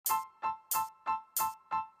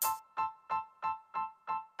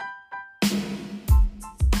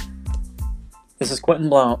This is Quentin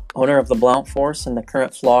Blount, owner of the Blount Force and the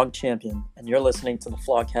current Flog champion, and you're listening to the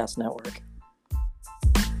Flogcast Network.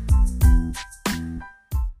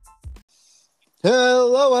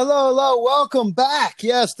 Hello. Welcome back.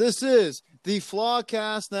 Yes, this is the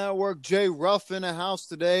Flogcast Network. Jay Ruff in the house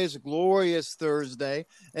today. Is a glorious Thursday.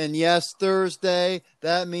 And yes, Thursday,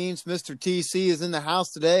 that means Mr. TC is in the house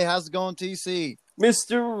today. How's it going, TC?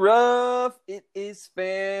 Mr. Ruff, it is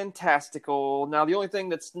fantastical. Now, the only thing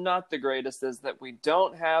that's not the greatest is that we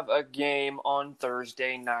don't have a game on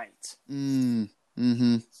Thursday night. Yep,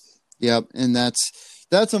 and that's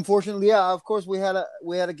unfortunate. Yeah, of course we had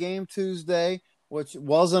a game Tuesday, which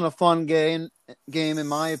wasn't a fun game in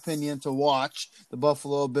my opinion to watch. The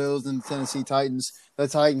Buffalo Bills and the Tennessee Titans. The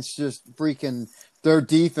Titans just their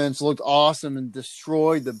defense looked awesome and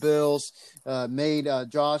destroyed the Bills. Made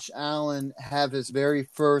Josh Allen have his very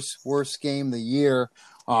first worst game of the year.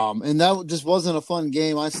 And that just wasn't a fun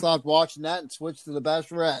game. I stopped watching that and switched to the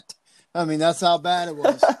Bachelorette. I mean, that's how bad it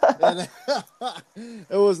was.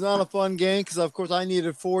 It was not a fun game because, of course, I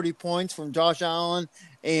needed 40 points from Josh Allen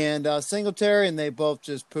and Singletary, and they both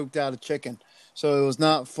just pooped out a chicken. So it was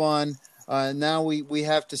not fun. Now we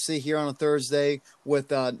have to sit here on a Thursday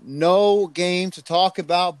with no game to talk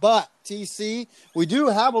about. But, TC, we do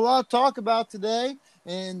have a lot to talk about today,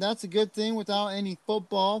 and that's a good thing without any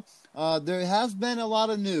football. There has been a lot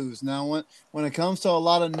of news. Now, when it comes to a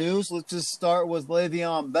lot of news, let's just start with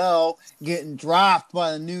Le'Veon Bell getting dropped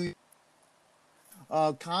by the New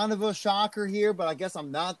York. Kind of a shocker here, but I guess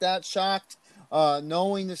I'm not that shocked.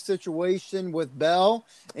 Knowing the situation with Bell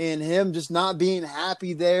and him just not being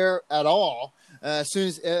happy there at all.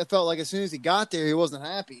 It felt like as soon as he got there, he wasn't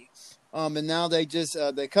happy. And now they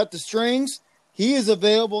cut the strings. He is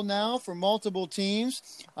available now for multiple teams.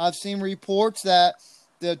 I've seen reports that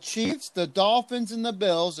the Chiefs, the Dolphins, and the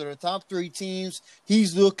Bills are the top three teams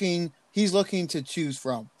he's looking to choose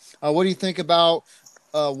from. What do you think about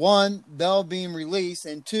one, Bell being released,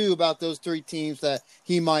 and two, about those three teams that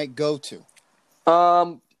he might go to?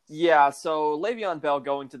 Yeah, so Le'Veon Bell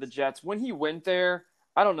going to the Jets, when he went there,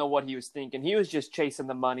 I don't know what he was thinking. He was just chasing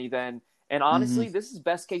the money then. And honestly, This is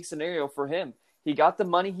best case scenario for him. He got the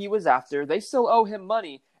money he was after. They still owe him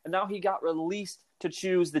money, and now he got released to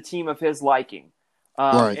choose the team of his liking.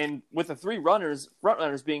 Right. And with the three front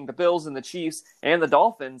runners being the Bills and the Chiefs and the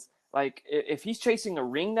Dolphins, like if he's chasing a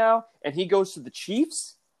ring now and he goes to the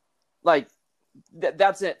Chiefs, like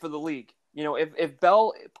that's it for the league. You know, if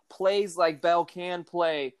Bell plays like Bell can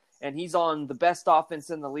play and he's on the best offense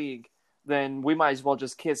in the league, then we might as well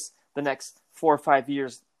just kiss the next 4 or 5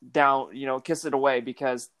 years down, kiss it away,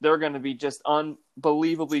 because they're going to be just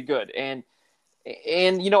unbelievably good. And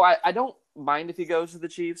I don't mind if he goes to the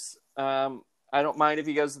Chiefs. I don't mind if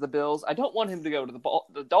he goes to the Bills. I don't want him to go to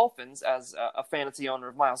the Dolphins as a fantasy owner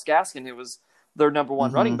of Myles Gaskin, who was their number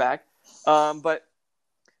one running back. But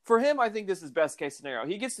for him, I think this is best case scenario.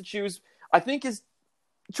 He gets to choose. I think his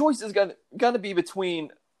choice is going to be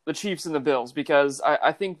between the Chiefs and the Bills, because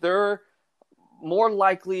I think they're more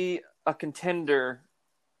likely a contender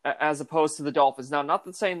as opposed to the Dolphins. Now,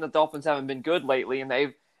 not saying the Dolphins haven't been good lately,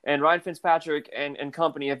 and Ryan Fitzpatrick and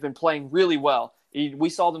company have been playing really well. We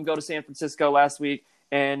saw them go to San Francisco last week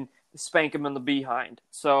and spank them in the behind.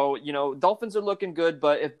 So, Dolphins are looking good,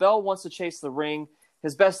 but if Bell wants to chase the ring,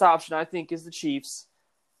 his best option, I think, is the Chiefs.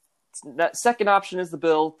 That second option is the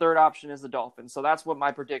Bill. Third option is the Dolphins. So that's what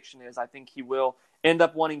my prediction is. I think he will end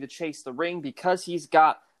up wanting to chase the ring because he's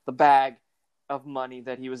got the bag of money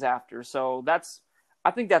that he was after. So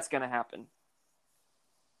I think that's going to happen.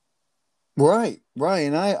 Right.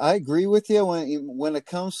 And I agree with you when it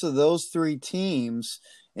comes to those three teams,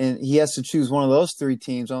 and he has to choose one of those three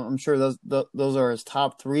teams. I'm sure those are his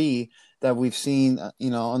top three that we've seen,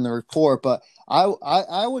 on the report. But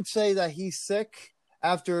I would say that he's sick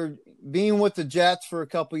after being with the Jets for a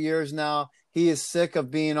couple years now. He is sick of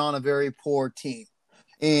being on a very poor team.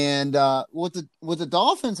 And with the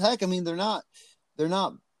Dolphins, heck, I mean, they're not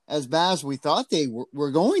as bad as we thought they were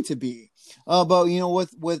going to be. But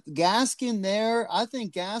with Gaskin there, I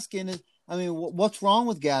think Gaskin is. I mean, what's wrong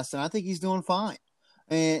with Gaskin? I think he's doing fine.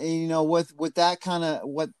 And with that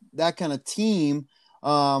kind of team,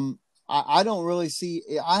 I don't really see.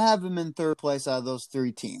 I have him in third place out of those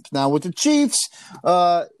three teams. Now with the Chiefs,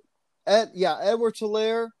 Edwards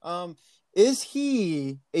Helaire, is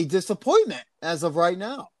he a disappointment as of right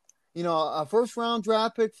now? A first round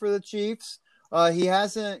draft pick for the Chiefs. He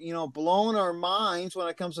hasn't, blown our minds when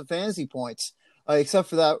it comes to fantasy points, except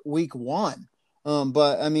for that week one.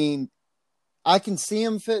 But I mean, I can see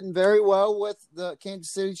him fitting very well with the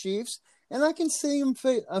Kansas City Chiefs, and I can see him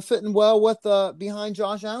fitting well with behind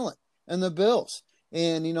Josh Allen and the Bills.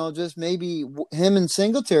 and just maybe him and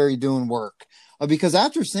Singletary doing work. Because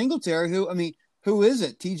after Singletary, who is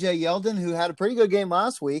it? TJ Yeldon, who had a pretty good game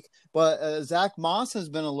last week, but Zach Moss has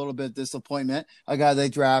been a little bit disappointment, a guy they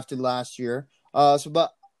drafted last year.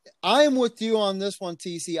 But I am with you on this one,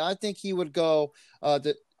 TC. I think he would go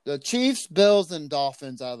the Chiefs, Bills, and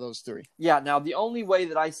Dolphins out of those three. Yeah, now the only way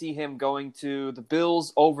that I see him going to the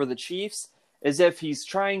Bills over the Chiefs is if he's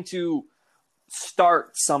trying to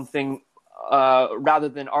start something rather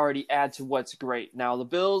than already add to what's great. Now, the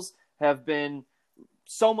Bills have been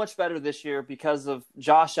so much better this year because of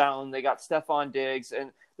Josh Allen. They got Stephon Diggs,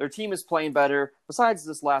 and their team is playing better, besides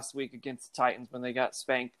this last week against the Titans when they got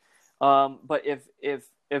spanked. But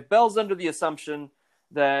if Bell's under the assumption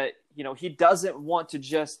that, he doesn't want to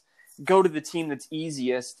just go to the team that's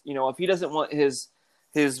easiest, if he doesn't want his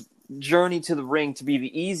journey to the ring to be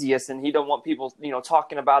the easiest, and he don't want people,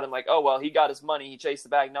 talking about him like, oh, well, he got his money, he chased the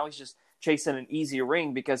bag. Now he's just chasing an easier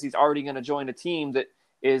ring because he's already going to join a team that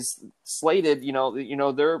is slated,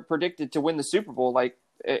 they're predicted to win the Super Bowl. Like,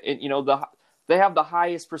 they have the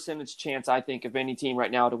highest percentage chance, I think, of any team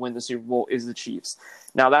right now to win the Super Bowl is the Chiefs.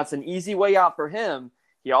 Now, that's an easy way out for him.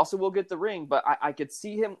 He also will get the ring, but I could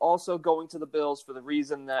see him also going to the Bills for the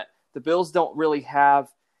reason that the Bills don't really have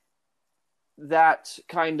that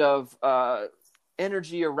kind of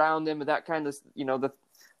energy around them, and that kind of,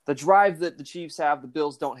 the drive that the Chiefs have. The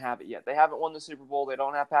Bills don't have it yet. They haven't won the Super Bowl. They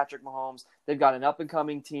don't have Patrick Mahomes. They've got an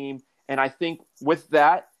up-and-coming team, and I think with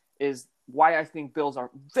that is why I think Bills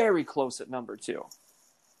are very close at number 2.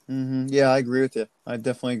 Mm-hmm. Yeah, I agree with you. I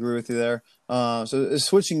definitely agree with you there. So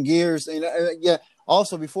switching gears, yeah.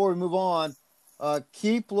 Also, before we move on,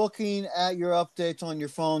 keep looking at your updates on your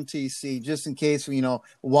phone, TC, just in case,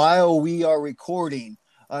 while we are recording,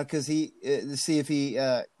 because to see if he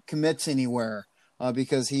commits anywhere,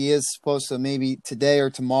 because he is supposed to maybe today or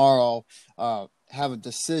tomorrow have a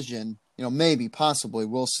decision, maybe, possibly,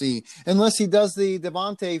 we'll see. Unless he does the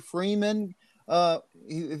Devontae Freeman,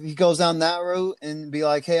 he goes down that route and be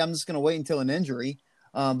like, hey, I'm just going to wait until an injury.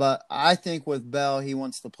 But I think with Bell, he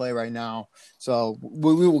wants to play right now. So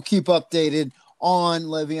we will keep updated on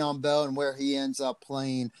Le'Veon Bell and where he ends up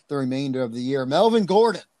playing the remainder of the year. Melvin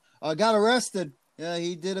Gordon got arrested. Yeah,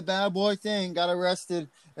 he did a bad boy thing, got arrested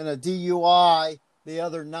in a DUI the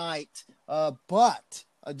other night. But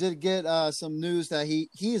I did get some news that he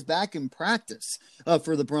is back in practice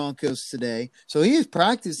for the Broncos today. So he is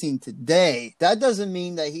practicing today. That doesn't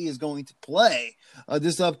mean that he is going to play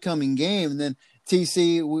this upcoming game. And then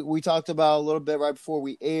TC, we talked about a little bit right before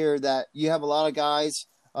we aired that you have a lot of guys,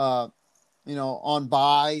 on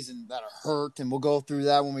buys and that are hurt, and we'll go through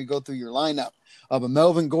that when we go through your lineup. But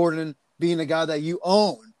Melvin Gordon being a guy that you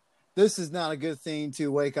own, this is not a good thing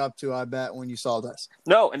to wake up to, I bet, when you saw this.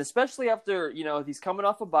 No, and especially after, he's coming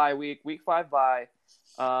off a bye week 5 bye.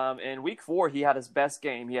 And week 4, he had his best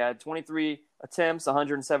game. He had 23 attempts,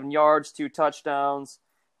 107 yards, 2 touchdowns.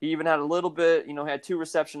 He even had a little bit, had 2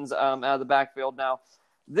 receptions out of the backfield. Now,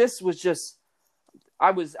 this was just I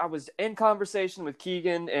was in conversation with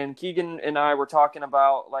Keegan, and Keegan and I were talking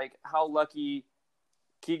about like how lucky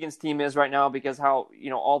Keegan's team is right now because how,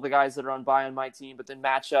 all the guys that are on bye on my team, but then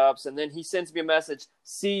matchups. And then he sends me a message,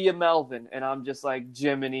 see you, Melvin. And I'm just like,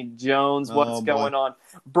 Jiminy Jones, what's going on?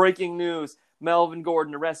 Breaking news, Melvin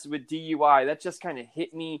Gordon arrested with DUI. That just kind of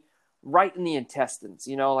hit me right in the intestines,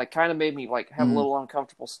 kind of made me like have a little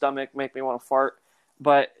uncomfortable stomach, make me want to fart.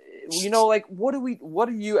 But, what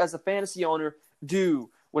do you as a fantasy owner do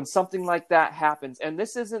when something like that happens? And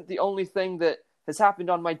this isn't the only thing that has happened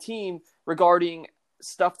on my team regarding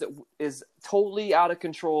stuff that is totally out of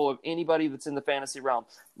control of anybody that's in the fantasy realm.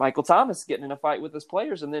 Michael Thomas getting in a fight with his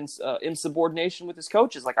players and then insubordination with his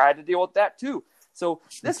coaches. Like, I had to deal with that too. So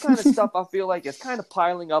this kind of stuff I feel like is kind of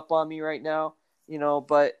piling up on me right now,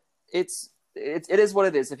 but it is what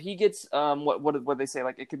it is. If he gets what they say,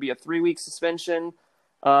 like it could be a 3-week suspension.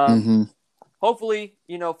 Hopefully,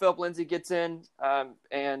 Philip Lindsay gets in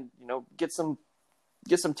and get some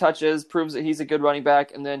touches, proves that he's a good running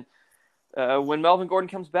back, and then when Melvin Gordon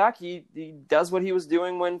comes back, he does what he was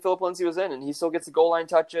doing when Philip Lindsay was in, and he still gets the goal line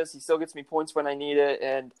touches. He still gets me points when I need it,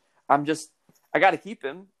 and I got to keep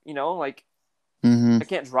him. I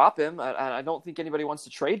can't drop him. I don't think anybody wants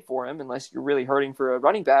to trade for him unless you're really hurting for a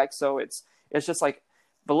running back. So it's just like,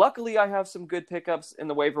 but luckily I have some good pickups in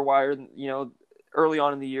the waiver wire, early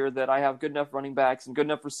on in the year that I have good enough running backs and good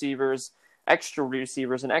enough receivers, extra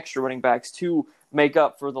receivers and extra running backs to make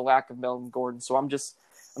up for the lack of Melvin Gordon. So I'm just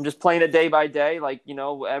playing it day by day, like,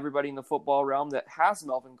 everybody in the football realm that has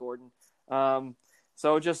Melvin Gordon.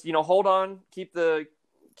 So just, hold on, keep your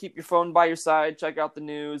phone by your side, check out the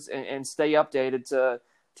news, and stay updated to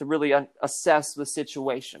really assess the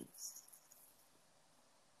situation.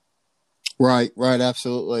 Right,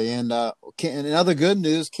 absolutely. And another good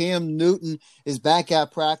news, Cam Newton is back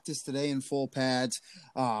at practice today in full pads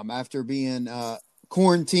after being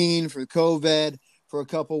quarantined for COVID for a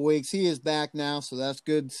couple of weeks. He is back now, so that's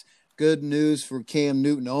good news for Cam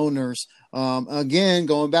Newton owners. Again,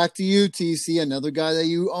 going back to you, TC, another guy that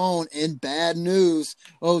you own. In bad news,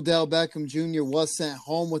 Odell Beckham Jr. was sent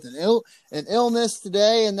home with an illness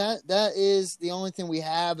today, and that is the only thing we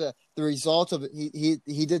have. The result of it,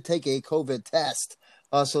 he did take a COVID test.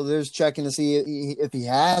 So there's checking to see if he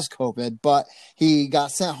has COVID, but he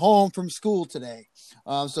got sent home from school today.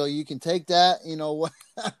 So you can take that,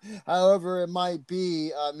 however it might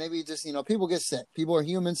be. Maybe just, people get sick. People are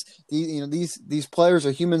humans. These players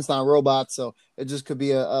are humans, not robots. So it just could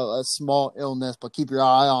be a small illness, but keep your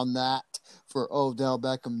eye on that for Odell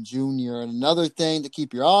Beckham Jr. And another thing to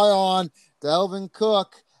keep your eye on, Dalvin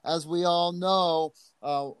Cook, as we all know,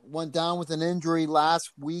 went down with an injury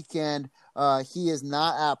last weekend. He is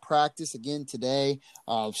not at practice again today.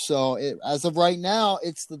 So as of right now,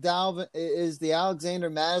 it is the Alexander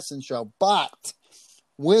Madison show. But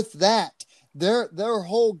with that, their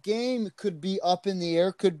whole game could be up in the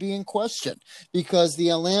air, could be in question, because the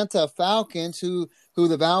Atlanta Falcons, who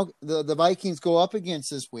the Vikings go up against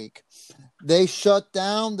this week, they shut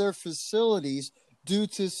down their facilities due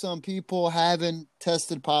to some people having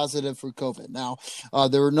tested positive for COVID. Now,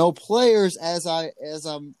 there were no players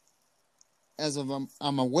I'm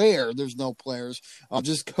aware. There's no players,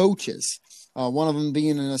 just coaches. One of them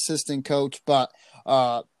being an assistant coach, but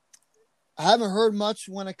I haven't heard much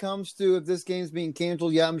when it comes to if this game's being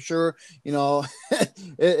canceled. Yeah, I'm sure.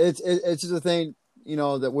 It's just a thing.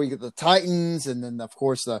 That we get the Titans, and then of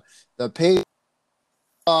course the Patriots.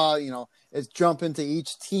 It's jump into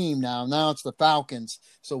each team now. Now it's the Falcons.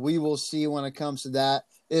 So we will see when it comes to that,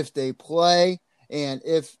 if they play and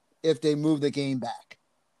if they move the game back.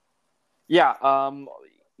 Yeah,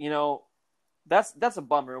 that's a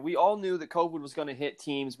bummer. We all knew that COVID was going to hit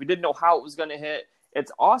teams. We didn't know how it was going to hit.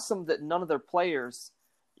 It's awesome that none of their players,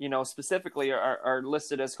 specifically are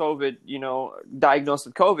listed as COVID, diagnosed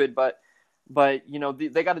with COVID, but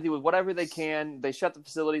they got to deal with whatever they can. They shut the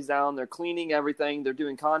facilities down. They're cleaning everything. They're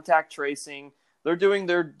doing contact tracing. They're doing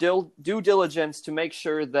their due diligence to make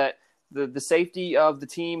sure that the safety of the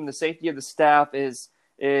team, the safety of the staff is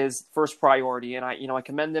first priority. And I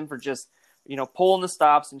commend them for just, pulling the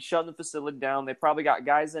stops and shutting the facility down. They probably got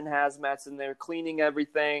guys in hazmats and they're cleaning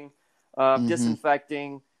everything,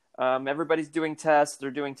 disinfecting. Everybody's doing tests.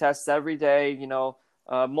 They're doing tests every day,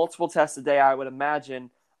 multiple tests a day, I would imagine.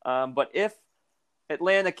 But if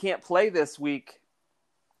Atlanta can't play this week,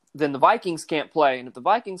 then the Vikings can't play. And if the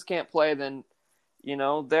Vikings can't play, then,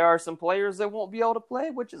 there are some players that won't be able to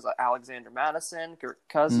play, which is Alexander Madison, Kirk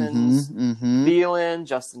Cousins, Thielen,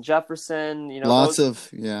 Justin Jefferson.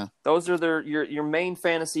 Those are your main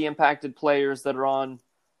fantasy impacted players that are on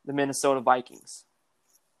the Minnesota Vikings.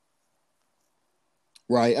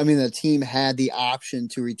 Right. I mean, the team had the option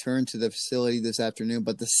to return to the facility this afternoon,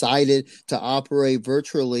 but decided to operate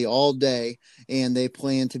virtually all day, and they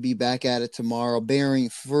plan to be back at it tomorrow, bearing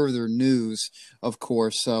further news, of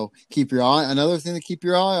course. So keep your eye. Another thing to keep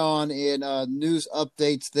your eye on in news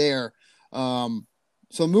updates there.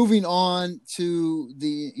 So moving on to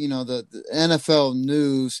the NFL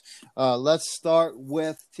news, let's start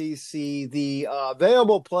with TC, the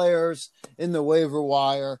available players in the waiver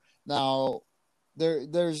wire. Now,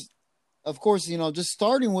 there's, of course, just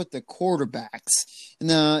starting with the quarterbacks.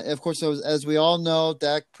 And, of course, as we all know,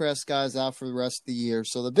 Dak Prescott is out for the rest of the year.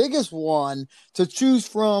 So the biggest one to choose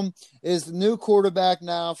from is the new quarterback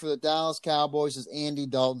now for the Dallas Cowboys is Andy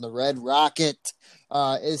Dalton, the Red Rocket.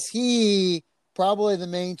 Is he probably the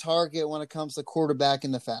main target when it comes to quarterback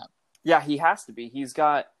in the Fab? Yeah, he has to be. He's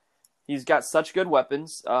got such good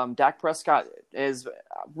weapons. Dak Prescott is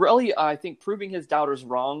really, I think, proving his doubters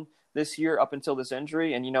wrong this year up until this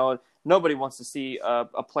injury. And, nobody wants to see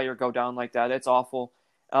a player go down like that. It's awful.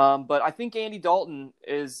 But I think Andy Dalton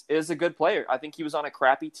is a good player. I think he was on a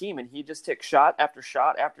crappy team, and he just took shot after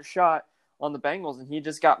shot after shot on the Bengals, and he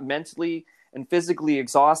just got mentally and physically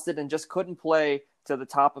exhausted and just couldn't play to the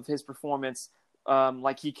top of his performance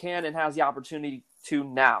like he can and has the opportunity to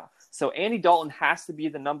now. So Andy Dalton has to be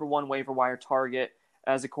the number one waiver wire target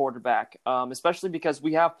as a quarterback, especially because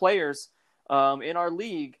we have players in our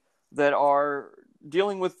league that are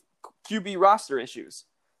dealing with QB roster issues.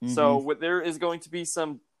 Mm-hmm. So there is going to be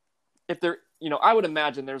some, I would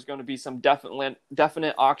imagine there's going to be some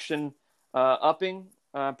definite auction upping.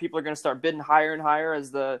 People are going to start bidding higher and higher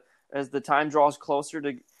as the time draws closer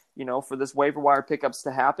to, for this waiver wire pickups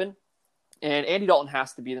to happen. And Andy Dalton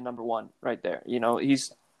has to be the number one right there.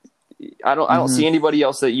 I don't see anybody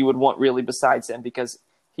else that you would want really besides him, because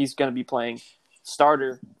he's going to be playing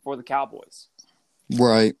starter for the Cowboys.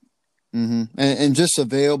 Right. And just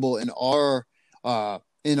available in our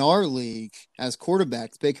league as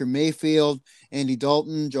quarterbacks: Baker Mayfield, Andy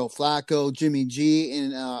Dalton, Joe Flacco, Jimmy G,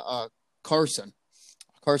 and Carson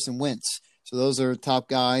Wentz. So those are top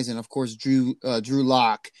guys, and of course Drew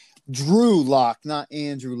Lock, not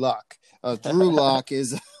Andrew Luck. Drew Lock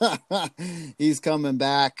is he's coming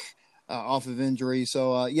back off of injury.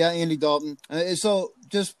 So Andy Dalton. So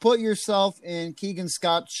just put yourself in Keegan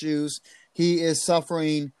Scott's shoes. He is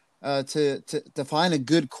suffering to find a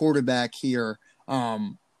good quarterback here.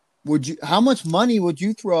 How much money would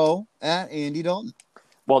you throw at Andy Dalton?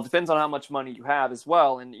 Well, it depends on how much money you have as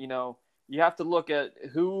well. And, you have to look at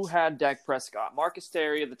who had Dak Prescott. Marcus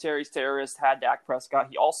Terry of the Terry's Terrorist had Dak Prescott.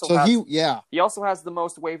 He also has the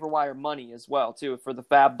most waiver wire money as well, too, for the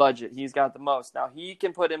fab budget. He's got the most. Now, he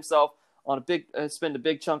can put himself on spend a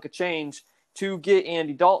big chunk of change to get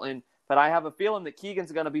Andy Dalton. But I have a feeling that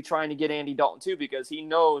Keegan's going to be trying to get Andy Dalton, too, because he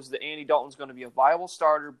knows that Andy Dalton's going to be a viable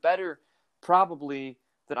starter, probably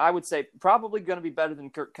going to be better than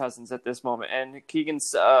Kirk Cousins at this moment. And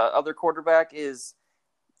Keegan's other quarterback is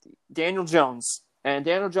Daniel Jones. And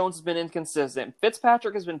Daniel Jones has been inconsistent.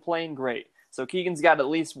 Fitzpatrick has been playing great. So Keegan's got at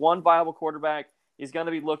least one viable quarterback. He's going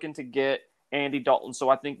to be looking to get Andy Dalton. So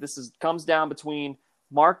I think this comes down between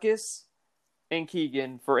Marcus and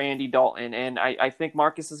Keegan for Andy Dalton. And I think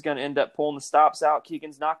Marcus is going to end up pulling the stops out.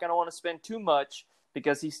 Keegan's not going to want to spend too much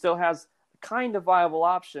because he still has kind of viable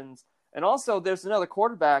options. And also, there's another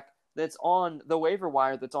quarterback that's on the waiver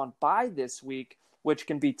wire that's on bye this week, which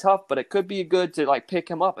can be tough, but it could be good to pick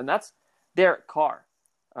him up, and that's Derek Carr.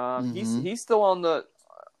 He's still on the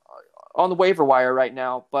waiver wire right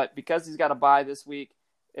now, but because he's got a bye this week,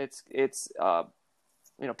 it's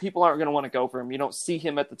people aren't going to want to go for him. You don't see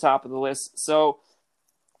him at the top of the list. So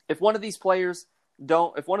if one of these teams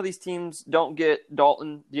don't get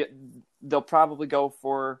Dalton, they'll probably go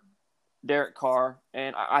for Derek Carr,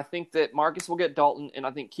 and I think that Marcus will get Dalton, and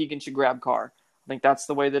I think Keegan should grab Carr. I think that's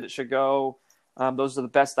the way that it should go. Those are the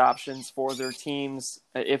best options for their teams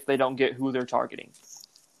if they don't get who they're targeting.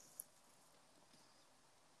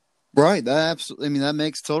 Right. That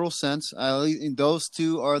makes total sense. Those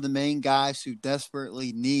two are the main guys who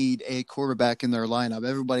desperately need a quarterback in their lineup.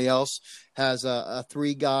 Everybody else has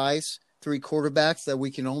three quarterbacks that we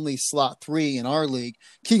can only slot three in our league.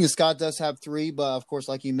 Keegan Scott does have three, but of course,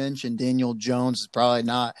 like you mentioned, Daniel Jones is probably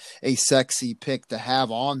not a sexy pick to have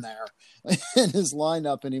on there in his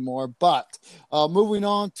lineup anymore. But moving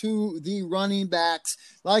on to the running backs,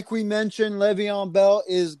 like we mentioned, Le'Veon Bell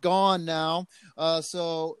is gone now.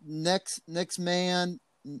 So next man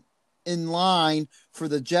in line for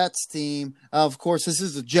the Jets team, of course, this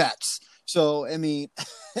is the Jets. So,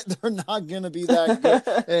 they're not going to be that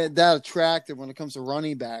good, that attractive when it comes to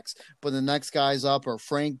running backs. But the next guys up are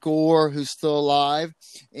Frank Gore, who's still alive.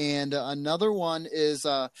 And another one is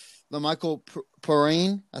Michael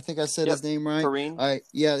Perrine. I think I said his name right. Perrine. All right.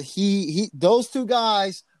 Yeah, those two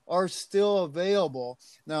guys are still available.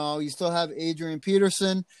 Now, you still have Adrian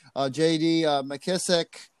Peterson, J.D.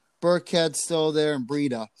 McKissick, Burkhead still there, and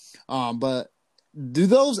Breida. But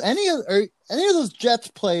do any of those Jets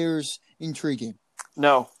players intriguing?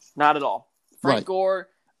 No, not at all. Frank Right. Gore,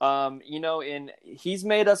 and he's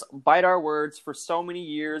made us bite our words for so many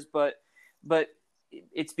years, but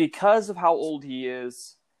it's because of how old he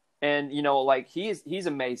is. And, he's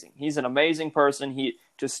amazing. He's an amazing person.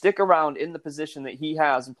 To stick around in the position that he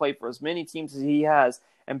has and play for as many teams as he has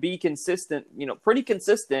and be consistent, pretty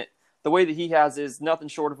consistent, the way that he has is nothing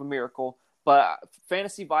short of a miracle. But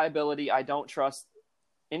fantasy viability, I don't trust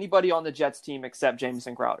anybody on the Jets team except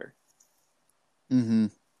Jamison Crowder. Mm-hmm.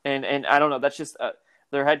 And I don't know. That's just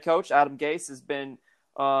their head coach, Adam Gase, has been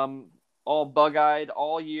all bug-eyed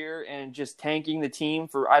all year and just tanking the team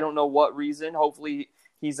for I don't know what reason. Hopefully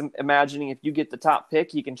he's imagining if you get the top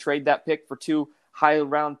pick, he can trade that pick for 2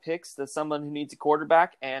 high-round picks to someone who needs a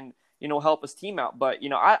quarterback and, help his team out. But,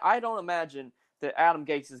 I don't imagine that Adam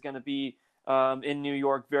Gase is going to be in New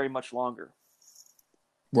York very much longer.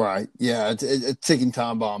 Right. Yeah, it's a ticking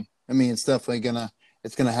time bomb. It's definitely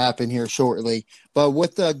it's gonna happen here shortly. But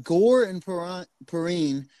with Gore and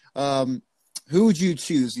Perrine, who would you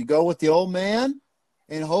choose? You go with the old man,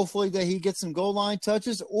 and hopefully that he gets some goal line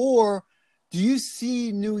touches, or do you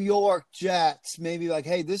see New York Jets maybe like,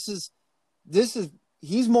 hey, this is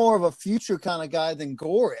he's more of a future kind of guy than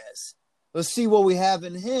Gore is. Let's see what we have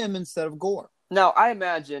in him instead of Gore. Now, I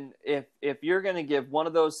imagine if you're going to give one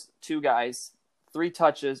of those two guys 3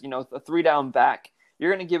 touches, a 3-down back,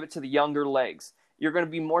 you're going to give it to the younger legs. You're going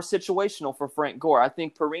to be more situational for Frank Gore. I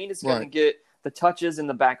think Perrine is going to get the touches in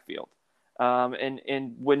the backfield.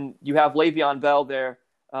 And when you have Le'Veon Bell there,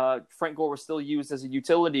 Frank Gore was still used as a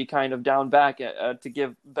utility kind of down back to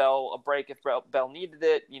give Bell a break if Bell needed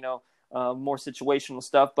it, more situational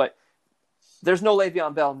stuff. But there's no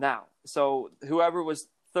Le'Veon Bell now. So whoever was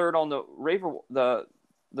third on the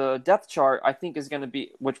depth chart, I think is going to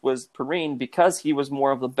be, which was Perrine, because he was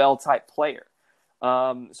more of the Bell type player.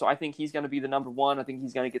 So I think he's going to be the number one. I think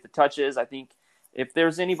he's going to get the touches. I think if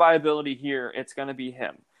there's any viability here, it's going to be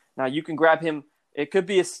him. Now you can grab him. It could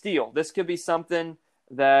be a steal. This could be something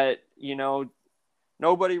that,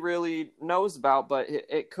 nobody really knows about, but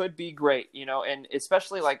it could be great, and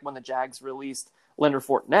especially like when the Jags released Leonard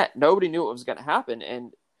Fournette, nobody knew what was going to happen.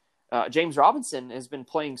 And James Robinson has been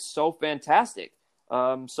playing so fantastic.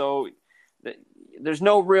 There's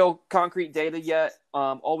no real concrete data yet.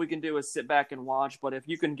 All we can do is sit back and watch. But if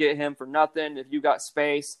you can get him for nothing, if you got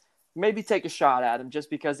space, maybe take a shot at him just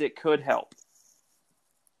because it could help.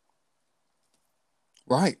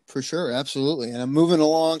 Right, for sure, absolutely. And I'm moving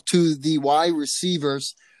along to the wide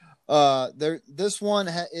receivers. This one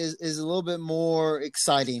is a little bit more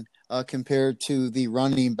exciting compared to the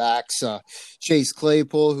running backs. Chase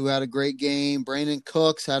Claypool, who had a great game. Brandon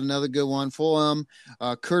Cooks had another good one for him.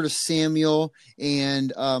 Curtis Samuel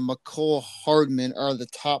and McCole Hardman are the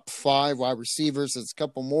top 5 wide receivers. There's a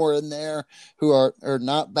couple more in there who are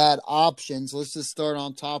not bad options. Let's just start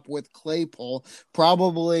on top with Claypool.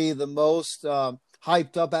 Probably the most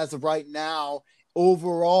hyped up as of right now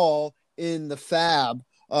overall in the Fab.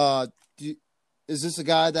 Is this a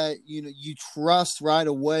guy that you trust right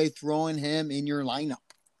away, throwing him in your lineup?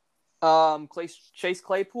 Chase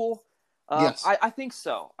Claypool. Yes, I think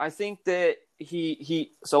so. I think that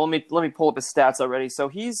he. So let me pull up his stats already. So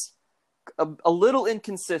he's a little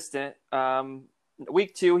inconsistent.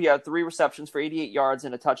 Week 2, he had 3 receptions for 88 yards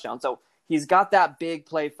and a touchdown. So he's got that big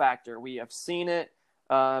play factor. We have seen it.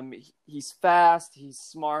 He's fast. He's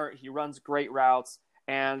smart. He runs great routes,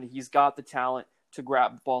 and he's got the talent to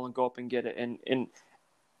grab the ball and go up and get it.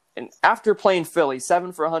 And after playing Philly,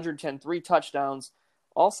 7 for 110, 3 touchdowns,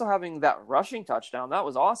 also having that rushing touchdown, that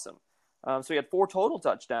was awesome. So he had 4 total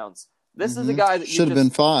touchdowns. This is a guy that should have been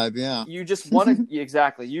 5. Yeah, you just want to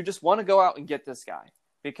exactly. You just want to go out and get this guy,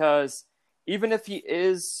 because even if he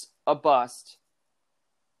is a bust,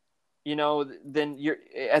 then you're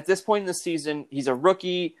at this point in the season, he's a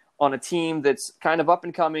rookie on a team that's kind of up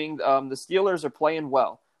and coming. The Steelers are playing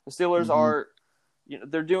well. The Steelers are.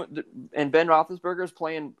 They're doing, and Ben Roethlisberger is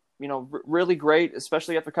playing, really great,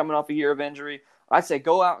 especially after coming off a year of injury. I say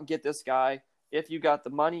go out and get this guy if you got the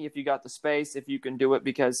money, if you got the space, if you can do it,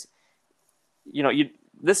 because,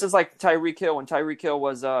 this is like Tyreek Hill when Tyreek Hill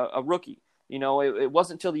was a rookie. It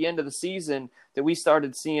wasn't until the end of the season that we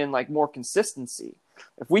started seeing like more consistency.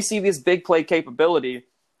 If we see this big play capability,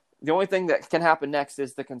 the only thing that can happen next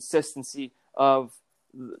is the consistency of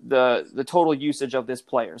the total usage of this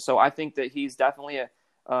player. So I think that he's definitely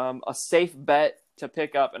a safe bet to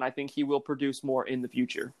pick up, and I think he will produce more in the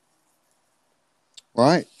future.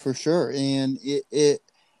 Right, for sure. And it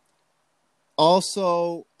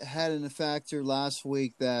also had a factor last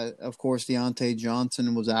week that, of course, Deontay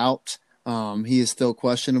Johnson was out. He is still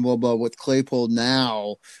questionable, but with Claypool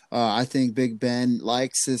now, I think Big Ben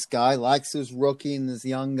likes this guy, likes this rookie and this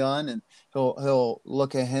young gun, and he'll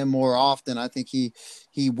look at him more often. I think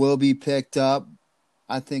he will be picked up.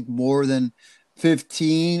 I think more than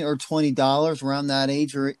 $15 or $20 around that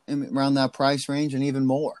age or around that price range, and even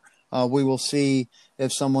more. We will see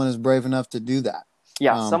if someone is brave enough to do that.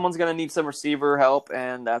 Yeah, someone's going to need some receiver help,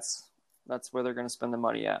 and that's where they're going to spend the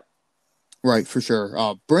money at. Right, for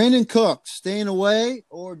sure. Brandon Cooks, staying away,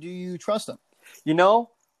 or do you trust him?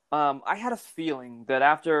 I had a feeling that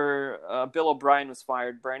after Bill O'Brien was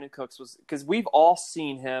fired, Brandon Cooks was, because we've all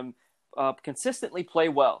seen him consistently play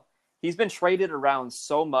well. He's been traded around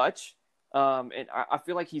so much, and I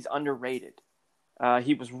feel like he's underrated.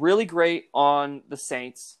 He was really great on the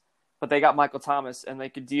Saints, but they got Michael Thomas, and they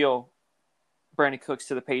could deal Brandon Cooks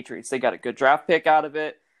to the Patriots. They got a good draft pick out of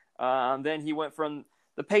it. Then he went from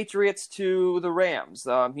the Patriots to the Rams.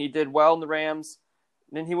 He did well in the Rams.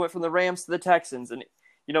 Then he went from the Rams to the Texans. And,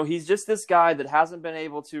 he's just this guy that hasn't been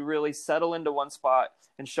able to really settle into one spot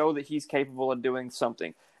and show that he's capable of doing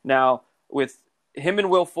something. Now, with him and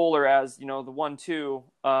Will Fuller as, the 1-2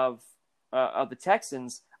 of the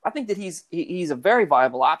Texans, I think that he's a very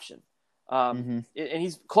viable option. And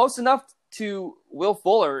he's close enough to Will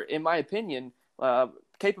Fuller, in my opinion,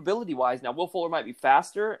 capability-wise. Now, Will Fuller might be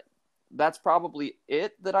faster. That's probably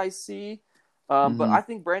it that I see. But I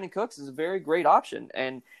think Brandon Cooks is a very great option.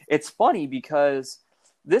 And it's funny because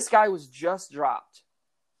This guy was just dropped.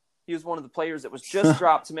 He was one of the players that was just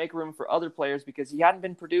dropped to make room for other players because he hadn't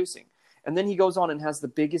been producing. And then he goes on and has the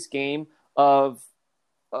biggest game of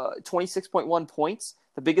 26.1 points,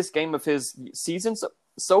 the biggest game of his season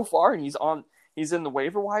so far, and he's in the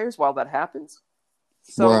waiver wires while that happens.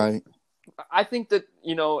 So right. I think that,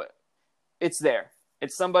 it's there.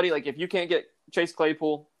 It's somebody like if you can't get Chase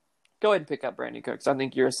Claypool, go ahead and pick up Brandin Cooks. I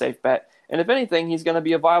think you're a safe bet. And if anything, he's going to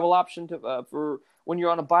be a viable option for when you're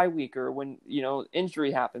on a bye week or when,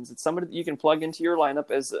 injury happens. It's somebody that you can plug into your lineup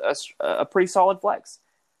as a pretty solid flex.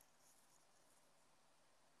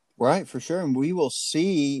 Right, for sure. And we will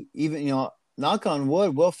see, even, knock on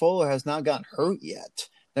wood, Will Fuller has not gotten hurt yet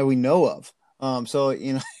that we know of. So,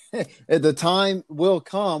 the time will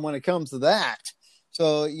come when it comes to that.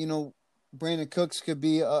 So, Brandin Cooks could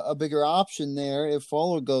be a bigger option there if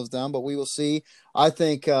Fuller goes down, but we will see. I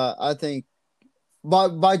think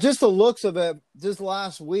by just the looks of it, just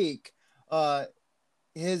last week,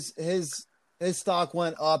 his stock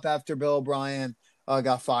went up after Bill O'Brien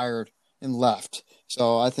got fired and left.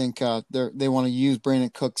 So I think they want to use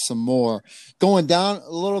Brandin Cooks some more. Going down a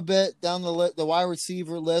little bit down the wide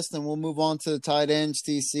receiver list, and we'll move on to the tight ends.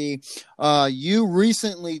 TC, you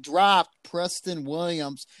recently dropped Preston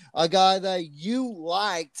Williams, a guy that you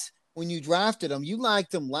liked when you drafted him. You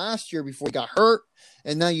liked him last year before he got hurt,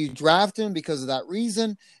 and now you draft him because of that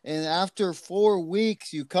reason. And after 4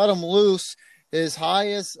 weeks, you cut him loose. His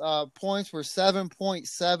highest points were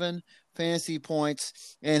 7.7 fantasy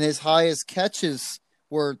points, and his highest catches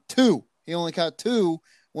were 2. He only caught 2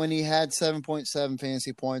 when he had 7.7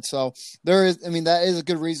 fantasy points. So that is a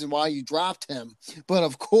good reason why you dropped him. But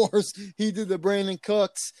of course, he did the Brandin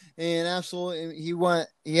Cooks, and absolutely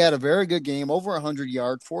he had a very good game, over 100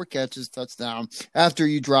 yards, 4 catches, touchdown after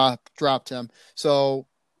you dropped him. So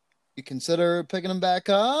you consider picking him back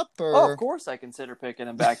up? Or? Oh, of course I consider picking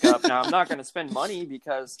him back up. Now, I'm not going to spend money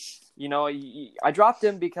because, I dropped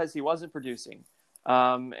him because he wasn't producing.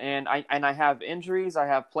 And I have injuries. I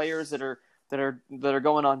have players that are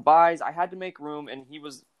going on buys. I had to make room, and he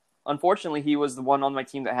was the one on my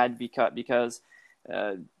team that had to be cut because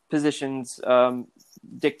positions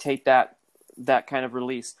dictate that kind of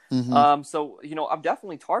release. Mm-hmm. So I'm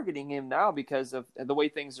definitely targeting him now because of the way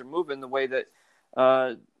things are moving, the way that.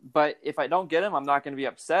 But if I don't get him, I'm not going to be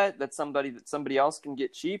upset. That's somebody that somebody else can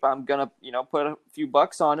get cheap. I'm gonna put a few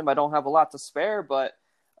bucks on him. I don't have a lot to spare, but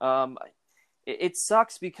it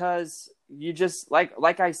sucks because you just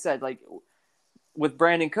like I said, like with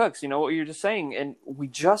Brandin Cooks, what you're just saying, and we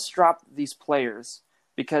just dropped these players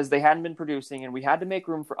because they hadn't been producing, and we had to make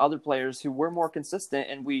room for other players who were more consistent,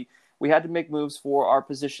 and we had to make moves for our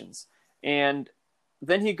positions. And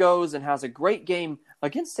then he goes and has a great game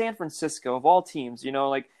against San Francisco of all teams,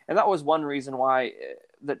 and that was one reason why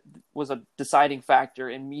that was a deciding factor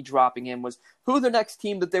in me dropping him was who the next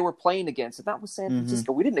team that they were playing against. And that was San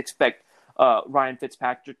Francisco. We didn't expect Ryan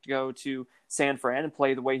Fitzpatrick to go to San Fran and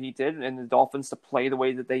play the way he did and the Dolphins to play the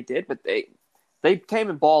way that they did, but they came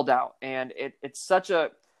and balled out. And it's such an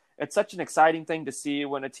exciting thing to see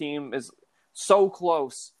when a team is so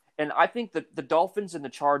close. And I think that the Dolphins and the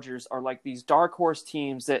Chargers are like these dark horse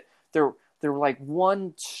teams that they're like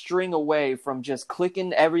one string away from just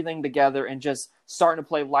clicking everything together and just starting to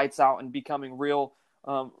play lights out and becoming real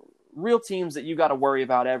teams that you got to worry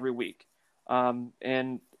about every week.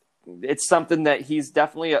 And it's something that he's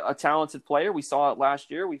definitely a talented player. We saw it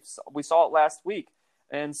last year. We saw it last week.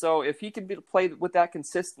 And so if he can play with that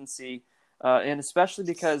consistency, and especially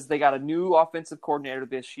because they got a new offensive coordinator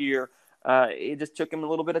this year, it just took him a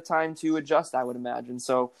little bit of time to adjust, I would imagine.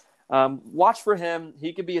 So watch for him.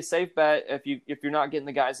 He could be a safe bet if you're not getting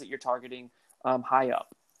the guys that you're targeting high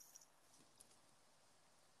up.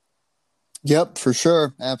 Yep, for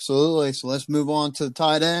sure. Absolutely. So let's move on to the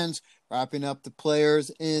tight ends, wrapping up the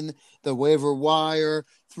players in the waiver wire.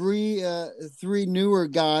 Three newer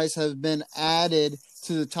guys have been added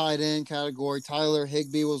to the tight end category. Tyler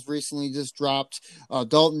Higbee was recently just dropped.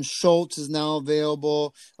 Dalton Schultz is now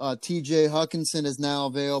available. TJ Hawkinson is now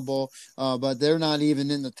available, but they're not even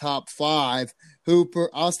in the top 5.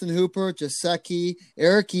 Austin Hooper, Gesicki,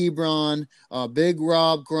 Eric Ebron, Big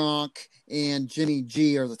Rob Gronk, and Jimmy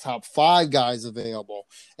G are the top 5 guys available.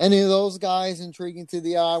 Any of those guys intriguing to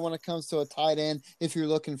the eye when it comes to a tight end if you're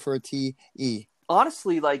looking for a TE?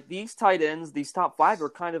 Honestly, like these tight ends, these top 5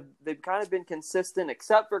 they've kind of been consistent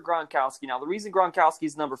except for Gronkowski. Now, the reason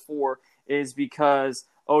Gronkowski's number 4 is because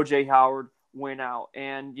O.J. Howard went out.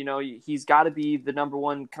 And, he's got to be the number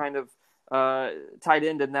 1 kind of tight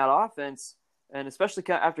end in that offense. And especially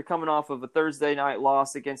after coming off of a Thursday night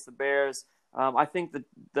loss against the Bears, I think that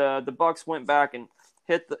the Bucs went back and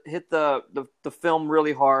hit the film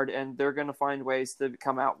really hard, and they're going to find ways to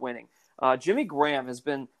come out winning. Jimmy Graham has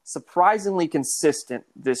been surprisingly consistent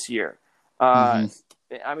this year.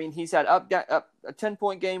 I mean, he's had up a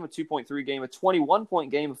 10-point game, a 2.3 game, a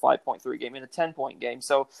 21-point game, a 5.3 game, and a 10-point game.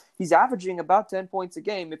 So he's averaging about 10 points a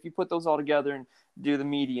game if you put those all together and do the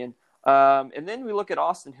median. And then we look at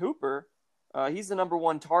Austin Hooper. He's the number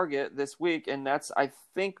one target this week, and that's, I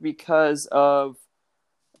think, because of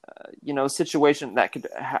situation that could,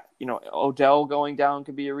 Odell going down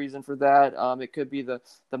could be a reason for that. It could be the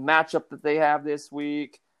matchup that they have this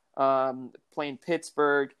week, playing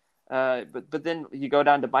Pittsburgh. But then you go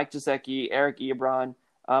down to Mike Gesicki, Eric Ebron.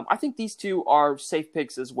 I think these two are safe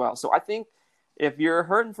picks as well. So I think if you're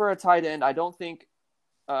hurting for a tight end, I don't think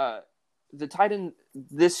the tight end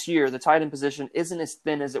this year, the tight end position isn't as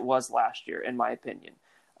thin as it was last year, in my opinion.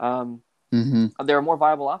 There are more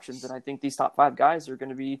viable options, and I think these top 5 guys are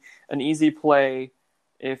going to be an easy play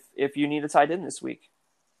if you need a tight end this week.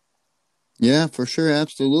 Yeah, for sure,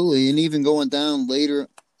 absolutely. And even going down later,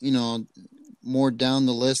 more down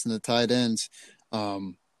the list in the tight ends,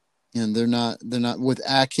 and they're not with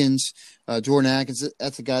Atkins, Jordan Atkins.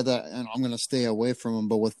 That's a guy that, and I'm going to stay away from him.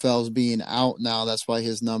 But with Fells being out now, that's why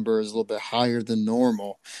his number is a little bit higher than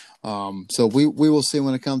normal. So we will see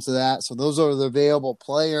when it comes to that. So those are the available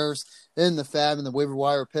players in the Fab and the waiver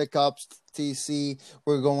wire pickups. TC,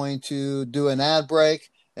 we're going to do an ad break,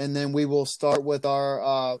 and then we will start with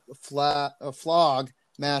our flog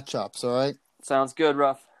matchups. All right. Sounds good,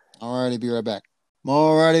 Ruff. All righty, be right back.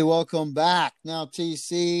 All righty, welcome back. Now,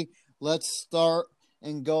 TC, let's start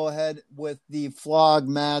and go ahead with the flog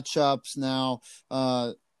matchups. Now,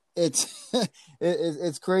 it's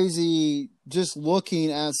it's crazy just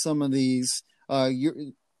looking at some of these.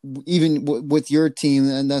 Even with your team,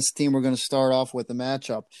 and that's the team we're going to start off with the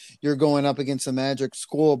matchup. You're going up against the Magic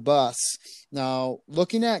School Bus. Now,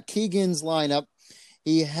 looking at Keegan's lineup,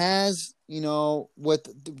 he has,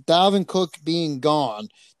 with Dalvin Cook being gone,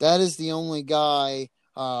 that is the only guy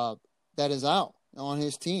that is out on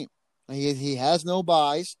his team. He has no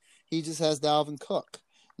buys. He just has Dalvin Cook.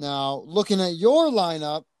 Now, looking at your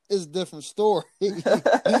lineup is a different story. You go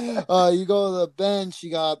to the bench, you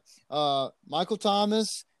got Michael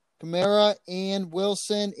Thomas, Kamara, and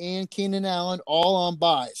Wilson, and Keenan Allen all on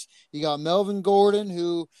buys. You got Melvin Gordon,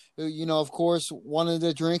 who of course, wanted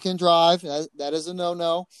to drink and drive. That is a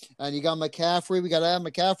no-no. And you got McCaffrey. We got to have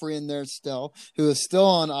McCaffrey in there still, who is still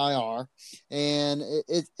on IR. And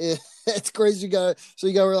it's crazy. You got to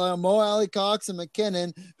rely on Mo Alley Cox and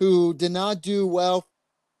McKinnon, who did not do well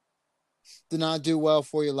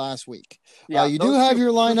for you last week. Yeah, you do have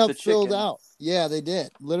your lineup filled out. Yeah, they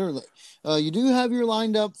did, literally. You do have your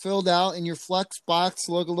lineup filled out, and your flex box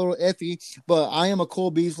look a little iffy, but I am a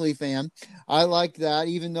Cole Beasley fan. I like that,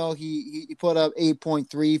 even though he put up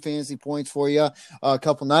 8.3 fantasy points for you a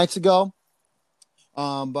couple nights ago.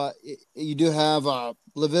 But you do have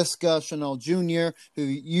Laviska Shenault Jr., who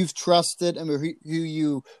you've trusted, who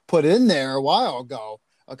you put in there a while ago,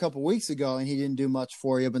 a couple weeks ago, and he didn't do much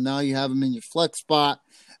for you, but now you have him in your flex spot.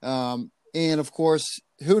 And of course,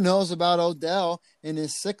 who knows about Odell and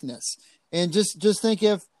his sickness? And just think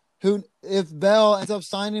if Bell ends up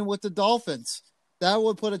signing with the Dolphins, that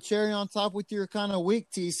would put a cherry on top with your kind of week,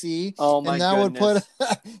 TC. Oh my goodness.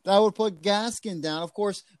 That would put Gaskin down. Of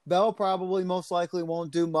course, Bell probably most likely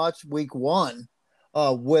won't do much week 1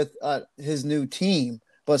 with his new team,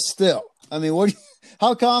 but still, I mean,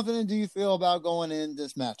 how confident do you feel about going in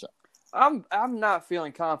this matchup? I'm not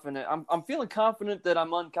feeling confident. I'm feeling confident that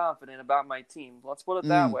I'm unconfident about my team. Let's put it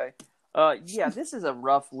that way. Yeah, this is a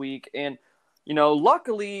rough week, and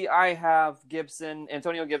luckily I have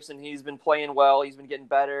Antonio Gibson. He's been playing well. He's been getting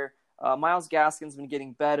better. Myles Gaskin's been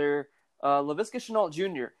getting better. Laviska Shenault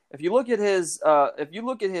Jr. If you look at his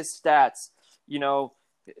stats,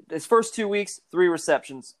 his first 2 weeks, 3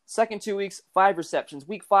 receptions. Second 2 weeks, 5 receptions.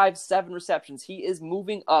 Week 5, 7 receptions. He is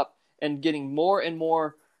moving up and getting more and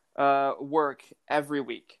more work every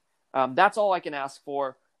week. That's all I can ask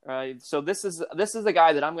for. So this is a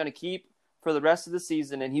guy that I'm going to keep for the rest of the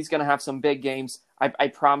season, and he's going to have some big games. I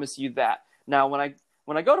promise you that. Now, when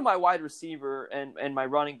I go to my wide receiver and my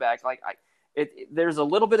running back, there's a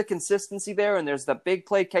little bit of consistency there, and there's the big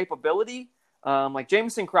play capability. Like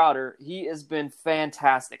Jamison Crowder, he has been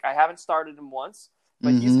fantastic. I haven't started him once,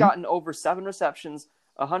 but he's gotten over 7 receptions,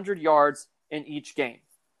 100 yards in each game.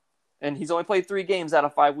 And he's only played 3 games out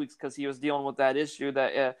of 5 weeks because he was dealing with that issue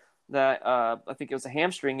that I think it was a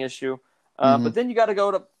hamstring issue. But then you got to go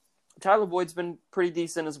to Tyler Boyd's been pretty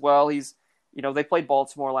decent as well. He's, they played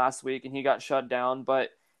Baltimore last week and he got shut down,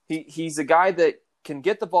 but he's a guy that can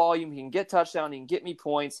get the volume. He can get touchdown. He can get me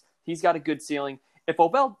points. He's got a good ceiling.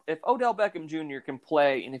 if Odell Beckham Jr. can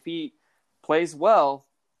play, and if he plays well,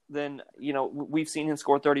 then we've seen him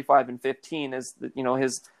score 35 and 15 as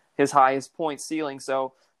his highest point ceiling.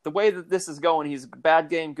 So the way that this is going, he's bad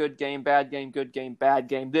game, good game, bad game, good game, bad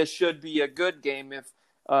game. This should be a good game if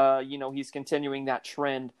he's continuing that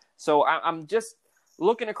trend. So I'm just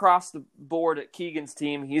looking across the board at Keegan's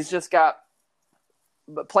team. He's just got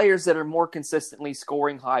players that are more consistently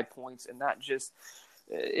scoring high points, and that just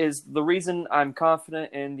is the reason I'm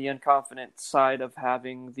confident in the unconfident side of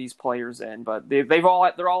having these players in. But they're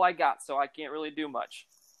all I got, so I can't really do much.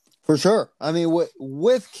 For sure. I mean,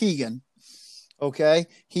 with Keegan, okay,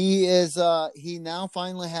 he now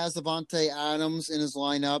finally has Davante Adams in his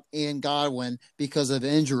lineup and Godwin because of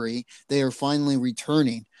injury. They are finally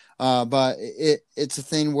returning. But it's a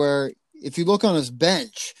thing where if you look on his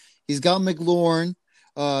bench, he's got McLaurin,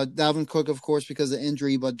 Dalvin Cook, of course, because of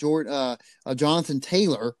injury, but Jonathan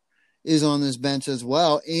Taylor is on this bench as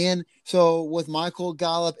well. And so with Michael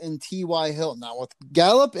Gallup and T.Y. Hilton. Now, with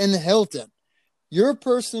Gallup and Hilton, your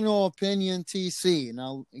personal opinion, TC,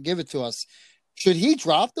 now give it to us. Should he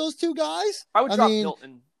drop those two guys? I would drop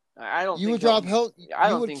Hilton. I don't. You would drop Hilton. I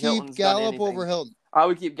don't think Hilton's keep Gallup over Hilton. I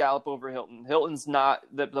would keep Gallup over Hilton. Hilton's not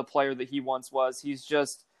the player that he once was. He's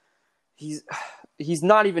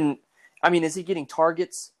not even. I mean, is he getting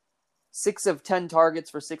targets? 6 of 10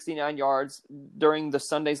 targets for 69 yards during the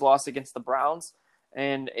Sunday's loss against the Browns,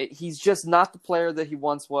 and he's just not the player that he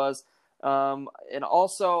once was. And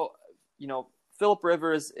also, Phillip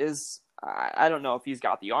Rivers is. I don't know if he's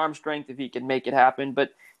got the arm strength, if he can make it happen,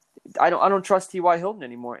 but I don't trust T.Y. Hilton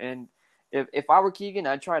anymore. And if I were Keegan,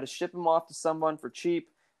 I'd try to ship him off to someone for cheap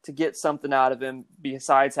to get something out of him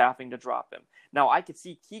besides having to drop him. Now, I could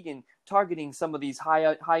see Keegan targeting some of these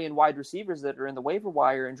high-end wide receivers that are in the waiver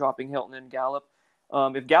wire and dropping Hilton and Gallup.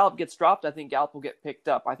 If Gallup gets dropped, I think Gallup will get picked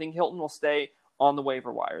up. I think Hilton will stay on the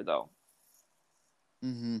waiver wire, though.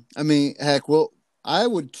 Mm-hmm. I mean, heck, I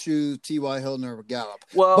would choose T.Y. Hilton over Gallup.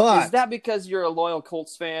 Well, is that because you're a loyal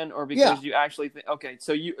Colts fan, or because you actually think? Okay,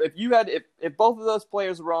 so if both of those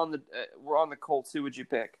players were on the Colts, who would you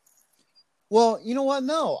pick? Well, you know what?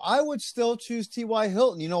 No, I would still choose T.Y.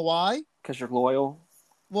 Hilton. You know why? Because you're loyal.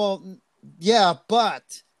 Well, yeah,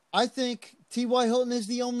 but I think T.Y. Hilton is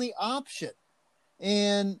the only option.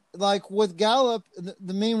 And like with Gallup,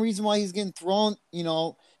 the main reason why he's getting thrown,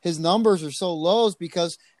 his numbers are so low is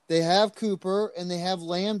because they have Cooper and they have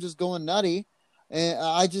Lamb just going nutty. And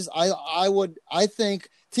I think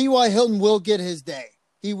T.Y. Hilton will get his day.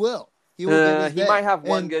 He will. He might have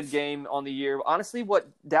one good game on the year. Honestly, what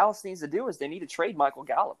Dallas needs to do is they need to trade Michael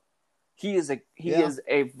Gallup. He is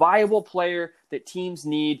a viable player that teams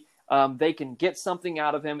need. They can get something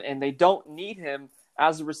out of him, and they don't need him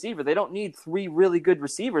as a receiver. They don't need 3 really good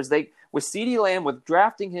receivers. With CeeDee Lamb, with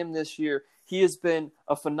drafting him this year, he has been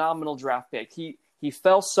a phenomenal draft pick. He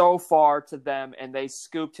fell so far to them, and they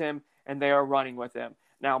scooped him, and they are running with him.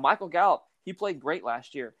 Now, Michael Gallup, he played great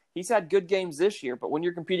last year. He's had good games this year, but when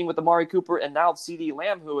you're competing with Amari Cooper and now CeeDee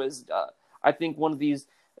Lamb, who is, I think, one of these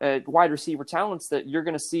wide receiver talents that you're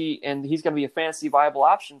going to see, and he's going to be a fantasy viable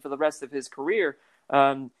option for the rest of his career.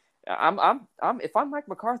 If I'm Mike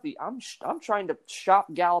McCarthy, I'm trying to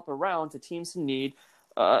shop Gallup around to teams who need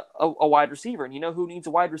a wide receiver. And you know who needs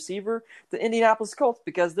a wide receiver? The Indianapolis Colts,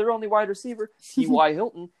 because their only wide receiver, T.Y.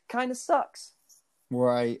 Hilton, kind of sucks.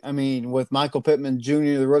 Right. I mean, with Michael Pittman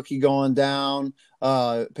Jr., the rookie, going down,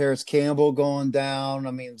 Paris Campbell going down.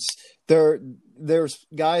 I mean, there's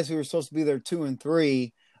guys who were supposed to be there 2 and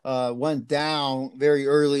 3 went down very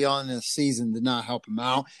early on in the season, did not help him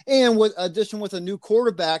out. And with addition with a new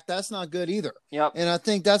quarterback, that's not good either. Yep. And I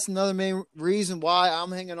think that's another main reason why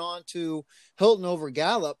I'm hanging on to Hilton over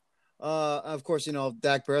Gallup. Of course,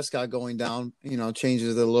 Dak Prescott going down,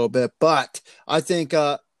 changes it a little bit. But I think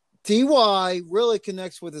T.Y. really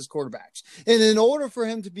connects with his quarterbacks. And in order for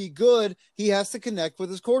him to be good, he has to connect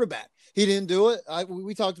with his quarterback. He didn't do it.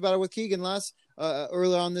 We talked about it with Keegan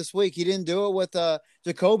earlier on this week. He didn't do it with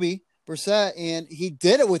Jacoby Brissett, and he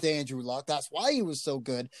did it with Andrew Luck. That's why he was so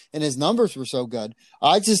good, and his numbers were so good.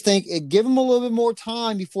 I just think give him a little bit more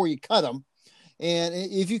time before you cut him. And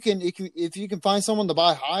if you can find someone to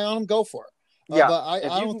buy high on him, go for it. Yeah, but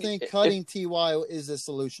I don't think cutting T.Y. is the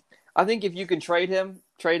solution. I think if you can trade him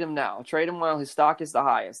now. Trade him while his stock is the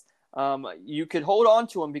highest. You could hold on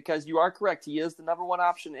to him because you are correct. He is the number one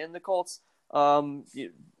option in the Colts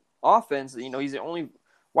offense. He's the only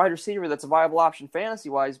wide receiver that's a viable option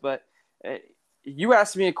fantasy-wise. But you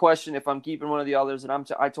asked me a question if I'm keeping one of the others,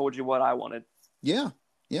 and I told you what I wanted. Yeah,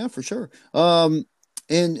 for sure.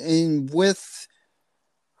 And with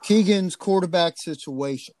Keegan's quarterback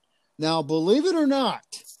situation. Now, believe it or not,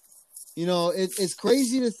 it's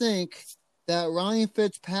crazy to think that Ryan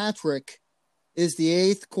Fitzpatrick is the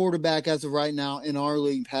 8th quarterback as of right now in our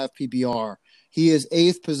league, half PPR. He is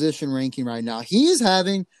 8th position ranking right now. He is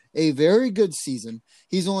having a very good season.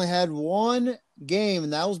 He's only had one game,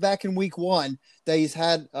 and that was back in week 1, that he's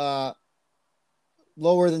had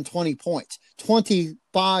lower than 20 points. 20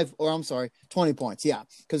 points. Yeah,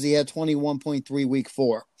 because he had 21.3 week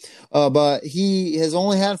 4. But he has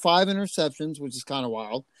only had 5 interceptions, which is kind of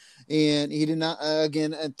wild. And he did not,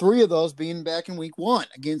 again, and 3 of those being back in week 1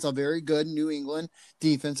 against a very good New England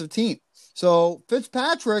defensive team. So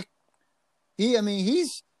Fitzpatrick, we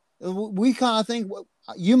kind of think,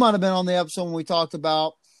 you might have been on the episode when we talked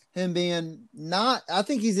about him being not, I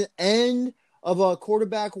think he's an end of a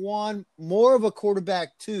quarterback 1, more of a quarterback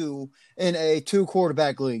 2 in a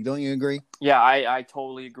 2-quarterback league. Don't you agree? Yeah, I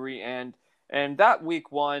totally agree. And that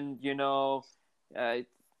week 1,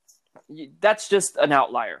 that's just an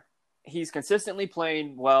outlier. He's consistently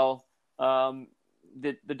playing well.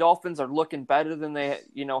 The Dolphins are looking better than they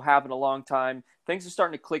have in a long time. Things are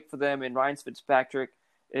starting to click for them, and Ryan Fitzpatrick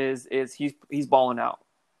he's balling out.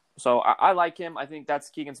 So I like him. I think that's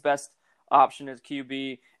Keegan's best option as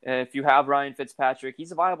QB. If you have Ryan Fitzpatrick,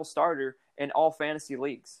 he's a viable starter in all fantasy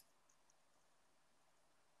leagues.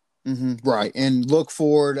 Mm-hmm, right. And look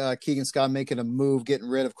forward, Keegan Scott making a move, getting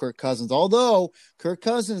rid of Kirk Cousins. Although Kirk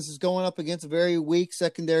Cousins is going up against a very weak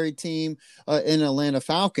secondary team in Atlanta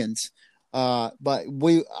Falcons. But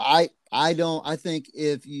I think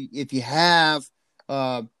if you have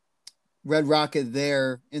Red Rocket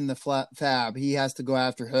there in the fab, he has to go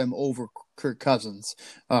after him over Kirk Cousins.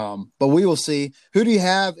 But we will see. Who do you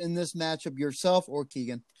have in this matchup, yourself or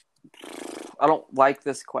Keegan? I don't like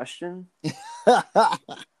this question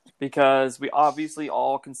because we obviously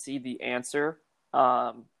all can see the answer.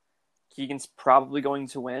 Keegan's probably going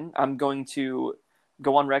to win. I'm going to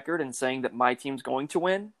go on record and saying that my team's going to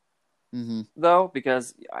win, though,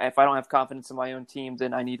 because if I don't have confidence in my own team,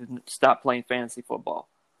 then I need to stop playing fantasy football.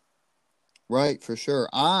 Right, for sure.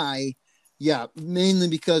 Mainly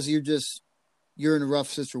because you're in a rough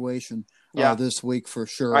situation this week for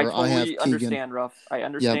sure. I totally understand, Ruff. I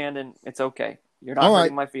understand, and it's okay. You're not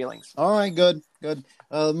hurting my feelings. All right, good.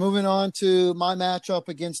 Moving on to my matchup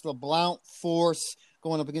against the Blount Force,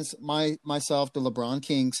 going up against myself, the LeBron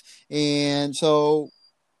Kings. And so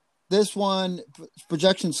this one,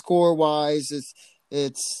 projection score-wise,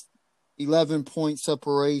 it's 11-point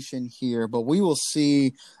separation here. But we will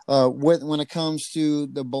see when it comes to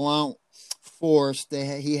the Blount Force,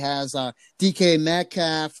 he has DK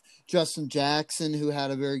Metcalf, Justin Jackson, who had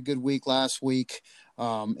a very good week last week,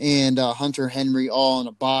 and Hunter Henry all on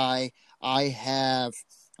a bye. I have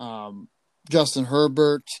Justin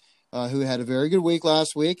Herbert, who had a very good week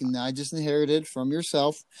last week, and I just inherited from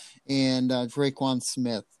yourself, and Draquan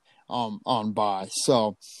Smith on bye.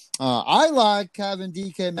 So I like having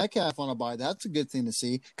DK Metcalf on a bye. That's a good thing to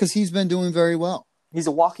see because he's been doing very well. He's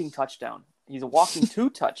a walking touchdown. He's a walking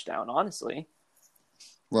 2-touchdown, honestly.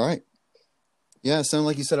 Right. Yeah, it sounded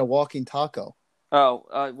like you said a walking taco.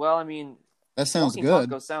 Oh, well, I mean, that sounds walking good.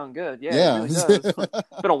 Tacos sound good. Yeah. It really does.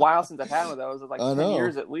 It's been a while since I've had one of those. It's like 10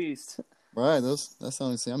 years at least. Right, that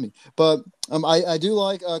sounds yummy. But I do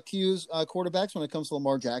like Q's quarterbacks when it comes to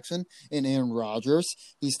Lamar Jackson and Aaron Rodgers.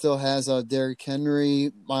 He still has Derrick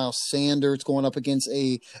Henry, Miles Sanders going up against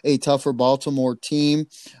a tougher Baltimore team.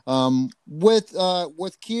 With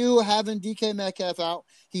Q having DK Metcalf out,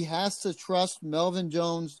 he has to trust Marvin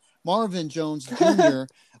Jones Jr.,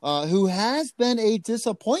 who has been a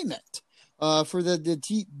disappointment for the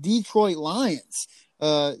Detroit Lions.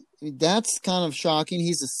 That's kind of shocking.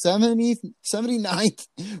 He's a 79th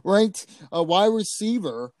ranked wide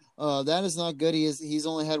receiver. That is not good. He's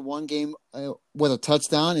only had one game with a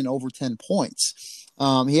touchdown and over 10 points.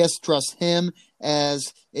 He has to trust him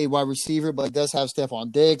as a wide receiver, but he does have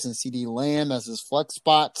Stephon Diggs and CeeDee Lamb as his flex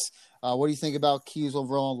spots. What do you think about Q's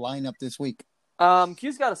overall lineup this week?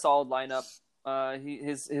 Q's got a solid lineup.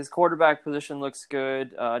 His quarterback position looks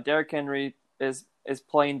good. Derrick Henry is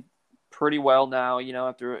playing pretty well now,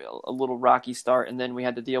 after a little rocky start, and then we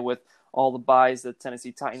had to deal with all the buys that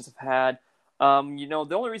Tennessee Titans have had.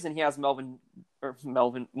 The only reason he has Marvin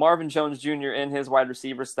Jones Jr. in his wide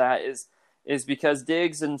receiver stat is because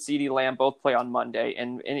Diggs and CeeDee Lamb both play on Monday,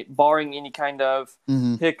 and barring any kind of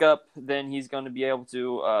hiccup, then he's going to be able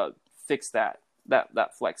to fix that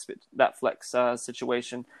flex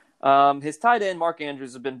situation. His tight end Mark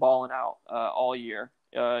Andrews has been balling out all year,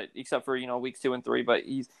 except for weeks 2 and 3, but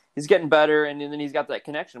he's getting better, and then he's got that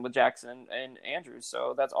connection with Jackson and Andrews,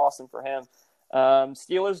 so that's awesome for him.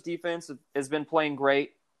 Steelers defense has been playing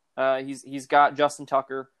great. He's got Justin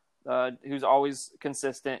Tucker, who's always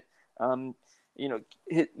consistent.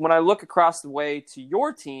 When I look across the way to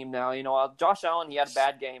your team now, Josh Allen, he had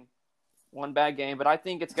one bad game, but I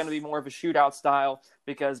think it's going to be more of a shootout style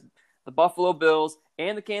because the Buffalo Bills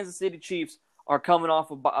and the Kansas City Chiefs are coming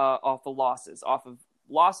off of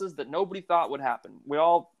losses that nobody thought would happen. We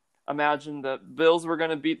all imagined the Bills were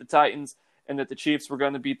going to beat the Titans and that the Chiefs were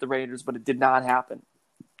going to beat the Raiders, but it did not happen.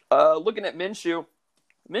 Looking at Minshew's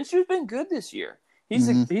been good this year. He's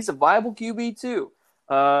a viable QB too.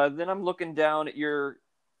 Then I'm looking down at your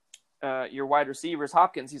wide receivers.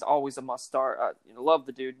 Hopkins, he's always a must start. Love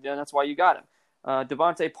the dude, and that's why you got him.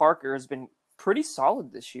 Devontae Parker has been pretty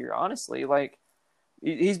solid this year, honestly. Like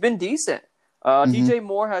he's been decent. DJ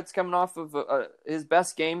Moorhead's coming off of his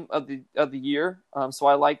best game of the year, so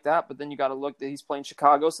I like that. But then you got to look that he's playing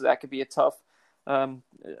Chicago, so that could be a tough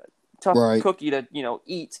right. cookie to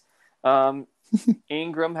eat.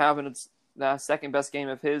 Ingram having the second best game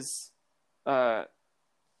of his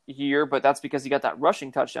year, but that's because he got that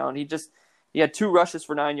rushing touchdown. He had 2 rushes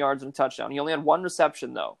for 9 yards and a touchdown. He only had 1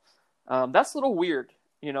 reception though. That's a little weird,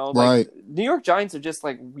 right. New York Giants are just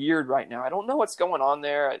like weird right now. I don't know what's going on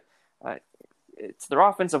there. It's their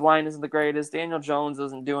offensive line isn't the greatest. Daniel Jones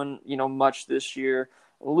isn't doing, much this year.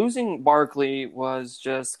 Losing Barkley was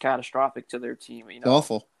just catastrophic to their team.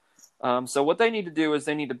 Awful. So what they need to do is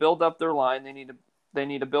they need to build up their line. They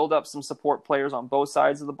need to build up some support players on both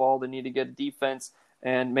sides of the ball. They need to get a defense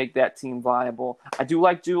and make that team viable. I do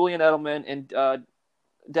like Julian Edelman and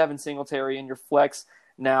Devin Singletary in your flex.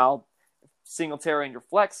 Now, Singletary in your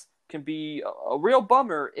flex can be a real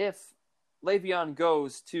bummer if Le'Veon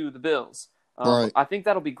goes to the Bills. Right. I think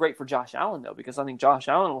that'll be great for Josh Allen, though, because I think Josh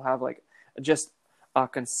Allen will have just a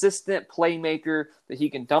consistent playmaker that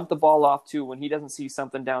he can dump the ball off to when he doesn't see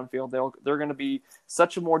something downfield. They're going to be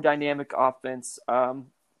such a more dynamic offense. But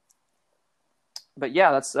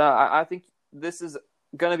yeah, that's I think this is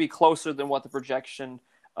going to be closer than what the projection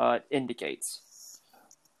indicates.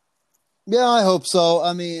 Yeah, I hope so.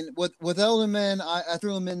 I mean, with Edelman, I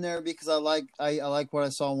threw him in there because I like what I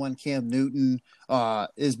saw when Cam Newton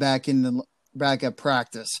is back at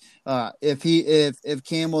practice. If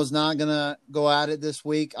Cam was not gonna go at it this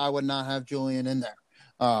week, I would not have Julian in there.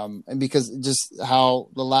 And because just how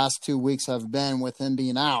the last 2 weeks have been with him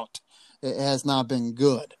being out, it has not been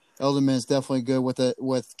good. Edelman is definitely good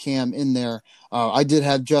with Cam in there. I did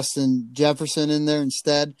have Justin Jefferson in there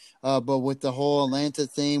instead, but with the whole Atlanta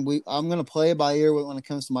thing, I'm going to play it by ear when it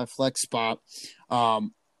comes to my flex spot.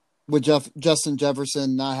 With Justin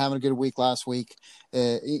Jefferson not having a good week last week,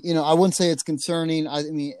 I wouldn't say it's concerning. I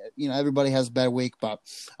mean, everybody has a bad week, but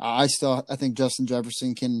I think Justin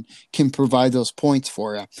Jefferson can provide those points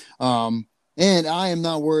for you. And I am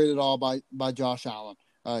not worried at all by Josh Allen.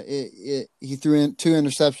 He threw in 2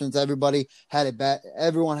 interceptions.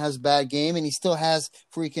 Everyone has a bad game, and he still has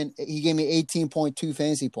he gave me 18.2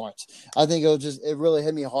 fantasy points. I think it really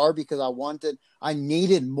hit me hard because I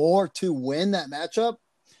needed more to win that matchup.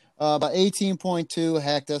 But 18.2,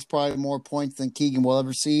 heck, that's probably more points than Keegan will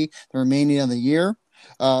ever see the remaining of the year.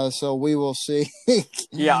 So we will see.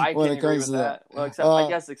 Yeah, I can agree with that. Well,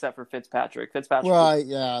 except for Fitzpatrick. Fitzpatrick right,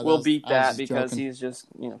 yeah, will beat that because he's just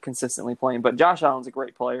consistently playing. But Josh Allen's a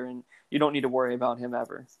great player, and you don't need to worry about him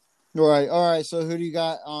ever. Right. All right. So who do you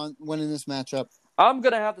got on winning this matchup? I'm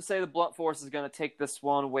gonna have to say the Blunt Force is gonna take this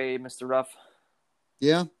one away, Mr. Ruff.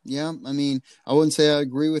 Yeah. I mean, I wouldn't say I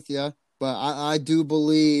agree with you, but I do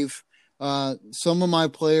believe some of my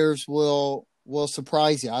players will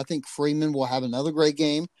surprise you. I think Freeman will have another great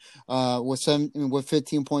game with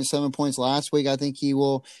 15.7 points last week. I think he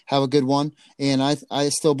will have a good one. And I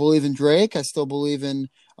still believe in Drake. I still believe in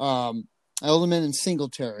Edelman and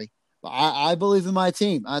Singletary. I believe in my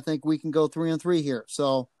team. I think we can go 3-3 here.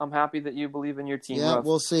 So I'm happy that you believe in your team. Yeah, Ruff.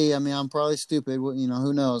 We'll see. I mean, I'm probably stupid.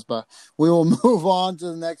 Who knows? But we will move on to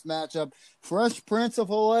the next matchup. Fresh Prince of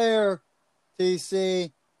Bel-Air,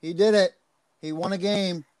 TC. He did it. He won a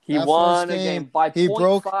game. He won a game by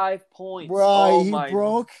 0.5 points.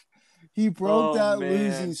 Right, he broke that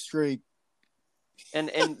losing streak. And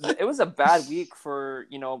it was a bad week for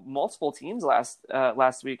multiple teams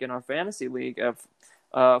last week in our fantasy league.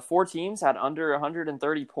 4 teams had under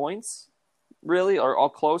 130 points, really, or all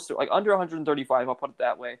close to under 135. I'll put it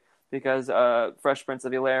that way because Fresh Prince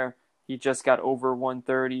of Bel-Air, he just got over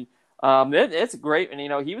 130. It's great,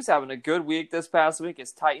 and he was having a good week this past week.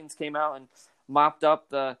 His Titans came out and mopped up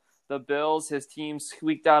the Bills. His team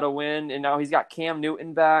squeaked out a win, and now he's got Cam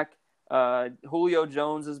Newton back. Julio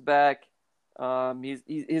Jones is back.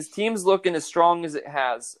 His team's looking as strong as it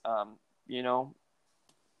has.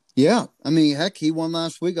 Yeah, I mean, heck, he won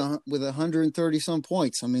last week with 130 some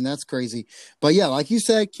points. I mean, that's crazy. But yeah, like you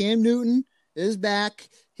said, Cam Newton is back.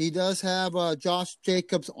 He does have Josh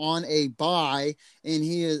Jacobs on a bye, and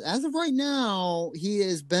he is, as of right now, he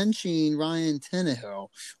is benching Ryan Tannehill,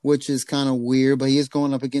 which is kind of weird, but he is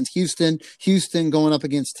going up against Houston. Houston going up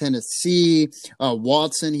against Tennessee.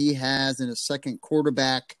 Watson he has in a second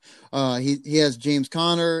quarterback. He has James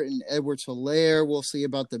Conner and Edwards-Helaire. We'll see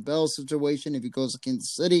about the Bell situation if he goes to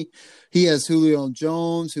Kansas City. He has Julio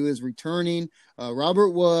Jones, who is returning. Robert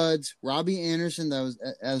Woods, Robbie Anderson, that was,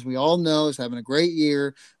 as we all know, is having a great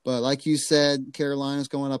year. But like you said, Carolina's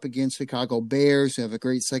going up against Chicago Bears, who have a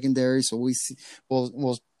great secondary. So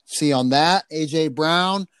we'll see on that. A.J.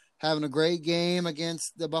 Brown having a great game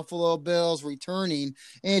against the Buffalo Bills, returning.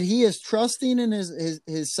 And he is trusting in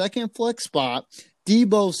his second flex spot,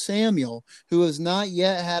 Deebo Samuel, who has not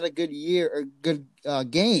yet had a good year or good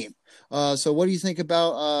game. So what do you think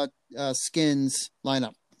about Skins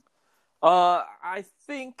lineup? I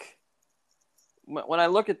think when I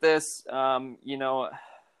look at this,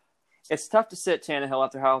 it's tough to sit Tannehill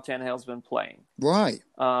after how Tannehill's been playing. Right.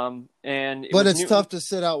 But it's tough to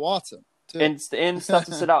sit out Watson, too. And it's tough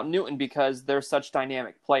to sit out Newton because they're such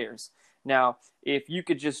dynamic players. Now, if you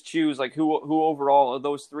could just choose like who overall of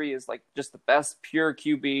those three is like just the best pure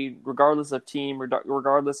QB, regardless of team,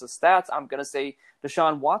 regardless of stats, I'm gonna say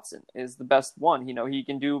Deshaun Watson is the best one. He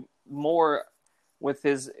can do more with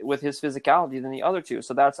his physicality than the other two.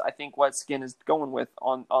 So that's, I think, what Skin is going with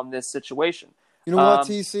on this situation. You know what,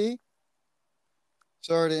 TC?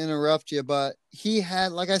 Sorry to interrupt you, but he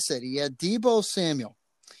had, like I said, he had Deebo Samuel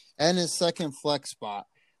and his second flex spot.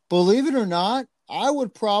 Believe it or not,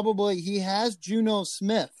 he has Jonnu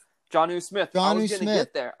Smith. I was going to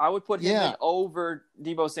get there. I would put him in over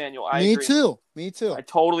Deebo Samuel. Me too. I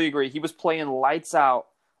totally agree. He was playing lights out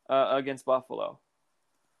against Buffalo.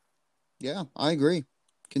 Yeah, I agree.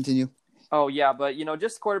 Continue. Oh, yeah, but,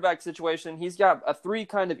 just quarterback situation, he's got three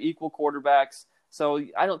kind of equal quarterbacks, so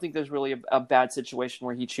I don't think there's really a bad situation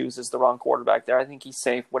where he chooses the wrong quarterback there. I think he's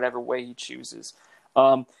safe whatever way he chooses.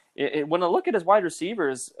 When I look at his wide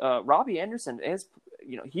receivers, Robbie Anderson is,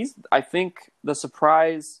 he's, I think, the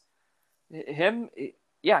surprise.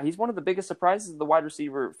 He's one of the biggest surprises of the wide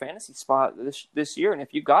receiver fantasy spot this year, and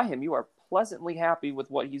if you got him, you are pleasantly happy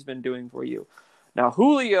with what he's been doing for you. Now,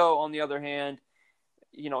 Julio, on the other hand,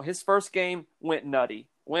 his first game went nutty,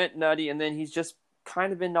 and then he's just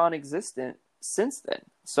kind of been non-existent since then.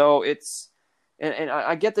 So and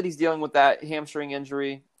I get that he's dealing with that hamstring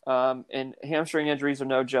injury, and hamstring injuries are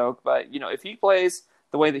no joke. But, if he plays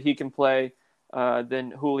the way that he can play,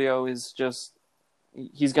 then Julio is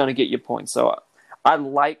he's going to get you points. So I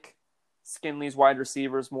like Skinley's wide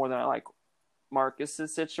receivers more than I like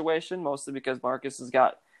Marcus's situation, mostly because Marcus has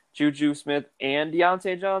got Juju Smith and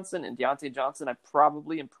Deontay Johnson. And Deontay Johnson, I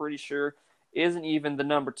probably am pretty sure, isn't even the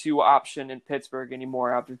number 2 option in Pittsburgh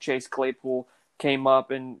anymore after Chase Claypool came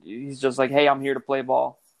up and he's just like, hey, I'm here to play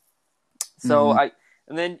ball. So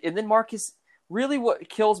and then Marcus, really what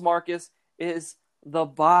kills Marcus is the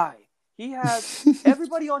bye. He has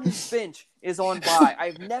everybody on his bench is on bye.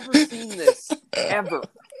 I've never seen this ever.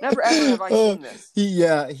 Never ever have I seen this.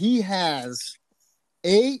 He has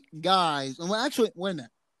 8 guys. Well, actually, wait a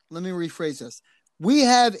minute. Let me rephrase this. We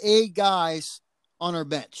have 8 guys on our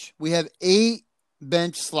bench. We have 8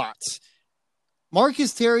 bench slots.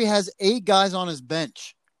 Marcus Terry has 8 guys on his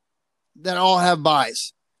bench that all have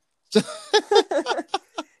buys.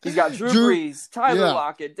 He's got Drew Brees, Tyler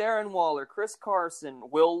Lockett, Darren Waller, Chris Carson,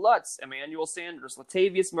 Will Lutz, Emmanuel Sanders,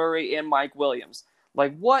 Latavius Murray, and Mike Williams.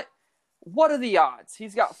 Like, what are the odds?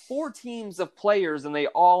 He's got 4 teams of players, and they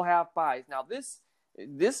all have buys. Now, this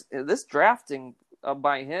drafting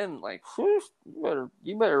by him, like, you better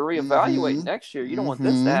reevaluate next year. You don't want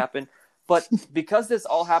this to happen. But because this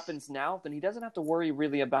all happens now, then he doesn't have to worry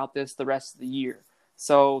really about this the rest of the year.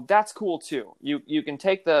 So that's cool too. You can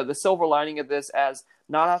take the silver lining of this as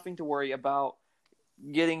not having to worry about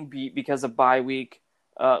getting beat because of bye week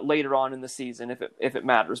later on in the season if it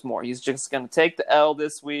matters more. He's just going to take the L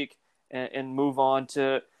this week and move on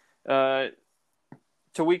to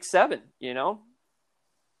week 7.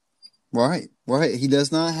 Right. He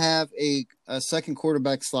does not have a second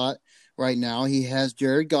quarterback slot right now. He has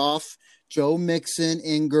Jared Goff, Joe Mixon,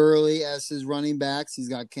 and Gurley as his running backs. He's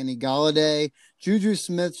got Kenny Galladay, Juju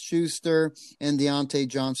Smith-Schuster, and Deontay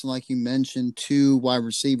Johnson, like you mentioned, 2 wide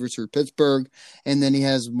receivers for Pittsburgh. And then he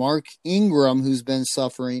has Mark Ingram, who's been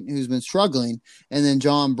struggling, and then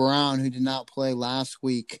John Brown, who did not play last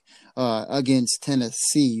week against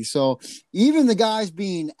Tennessee. So even the guys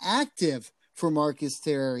being active for Marcus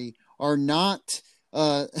Terry are not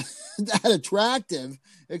that attractive,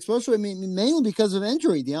 especially mainly because of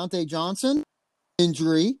injury. Deontay Johnson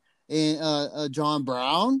injury, and John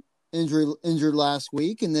Brown injured last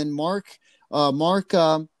week, and then Mark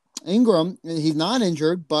Ingram, he's not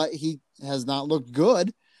injured, but he has not looked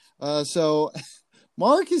good. So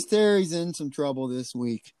Marcus Terry's in some trouble this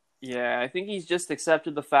week. Yeah, I think he's just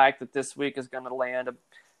accepted the fact that this week is going to land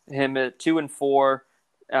him at 2-4.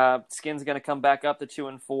 Skin's going to come back up to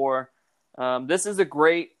 2-4. This is a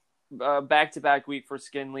great back-to-back week for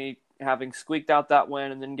Skinley, having squeaked out that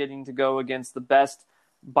win and then getting to go against the best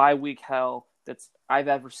bye-week hell I've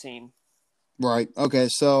ever seen. Right. Okay,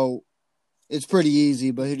 so it's pretty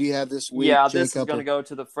easy, but who do you have this week? Yeah, this is going to go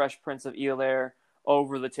to the Fresh Prince of Bel-Air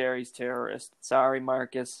over the Terry's Terrorist. Sorry,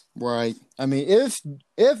 Marcus. Right. I mean,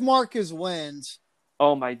 if Marcus wins,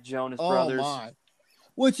 oh my Jonas Brothers. Oh my.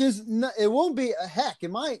 Which is it won't be a heck.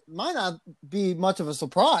 It might not be much of a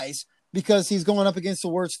surprise because he's going up against the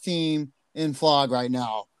worst team in Flog right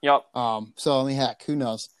now. Yep. So I mean, heck, who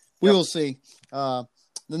knows? We will see. The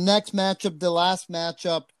next matchup, the last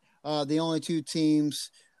matchup, the only two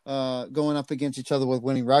teams going up against each other with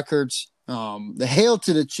winning records. The Hail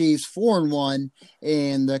to the Chiefs 4-1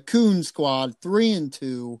 and the Coon Squad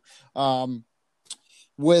 3-2.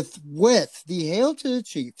 With the Hail to the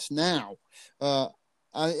Chiefs now,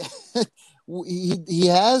 he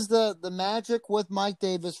has the magic with Mike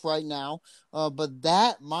Davis right now, but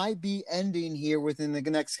that might be ending here within the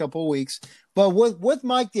next couple of weeks. But with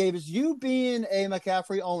Mike Davis, you being a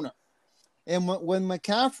McCaffrey owner, and when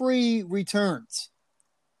McCaffrey returns,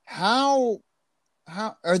 how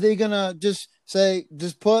are they gonna just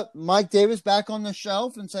put Mike Davis back on the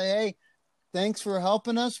shelf and say, hey, thanks for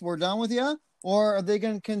helping us, we're done with you? Or are they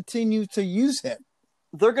going to continue to use him?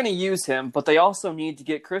 They're going to use him, but they also need to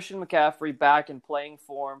get Christian McCaffrey back in playing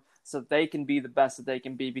form so that they can be the best that they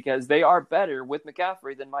can be, because they are better with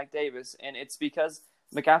McCaffrey than Mike Davis, and it's because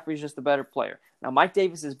McCaffrey's just a better player. Now, Mike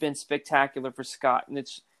Davis has been spectacular for Scott, and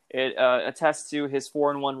it attests to his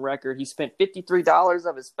 4-1 record. He spent $53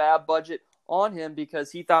 of his fab budget on him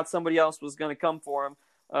because he thought somebody else was going to come for him.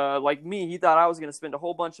 Like me, he thought I was going to spend a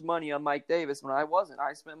whole bunch of money on Mike Davis when I wasn't.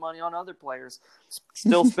 I spent money on other players.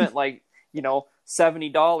 Still spent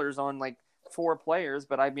 $70 on like 4 players,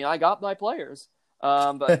 but I mean, I got my players.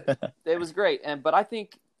 But it was great. But I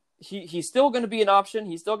think he's still going to be an option.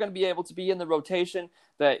 He's still going to be able to be in the rotation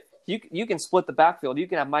that you can split the backfield. You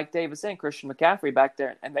can have Mike Davis and Christian McCaffrey back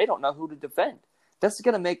there, and they don't know who to defend. That's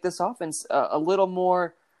going to make this offense a little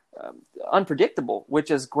more unpredictable,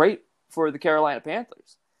 which is great for the Carolina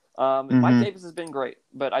Panthers. Mike Davis has been great,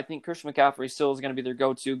 but I think Christian McCaffrey still is going to be their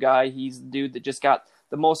go-to guy. He's the dude that just got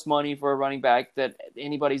the most money for a running back that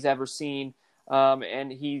anybody's ever seen,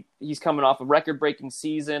 and he's coming off a record-breaking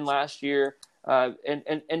season last year.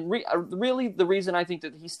 Really, the reason I think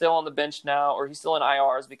that he's still on the bench now, or he's still in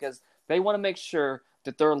IR, is because they want to make sure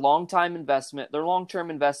that their long-term investment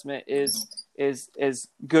is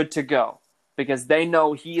good to go, because they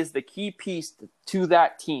know he is the key piece to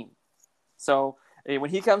that team. So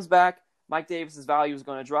when he comes back, Mike Davis's value is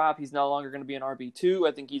going to drop. He's no longer going to be an RB2.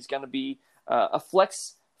 I think he's going to be a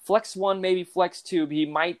flex 1, maybe flex 2. He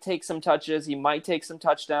might take some touches. He might take some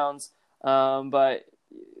touchdowns. But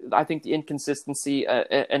I think the inconsistency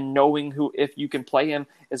and knowing if you can play him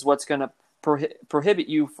is what's going to prohibit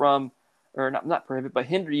you from, or not prohibit, but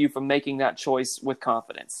hinder you from making that choice with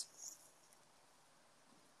confidence.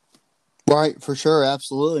 Right, for sure,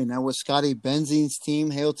 absolutely. Now with Scotty Benzine's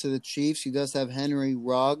team, Hail to the Chiefs, he does have Henry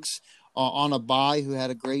Ruggs on a bye, who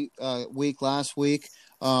had a great week last week,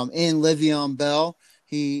 and Le'Veon Bell.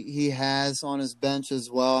 He has on his bench as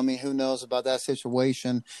well. I mean, who knows about that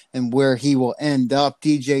situation and where he will end up.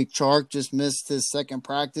 DJ Chark just missed his second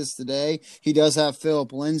practice today. He does have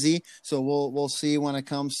Philip Lindsay, so we'll see when it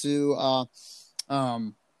comes to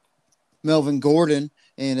Melvin Gordon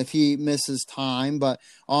and if he misses time. But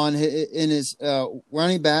in his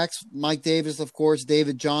running backs, Mike Davis, of course,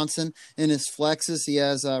 David Johnson. In his flexes, he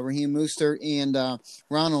has Raheem Mostert and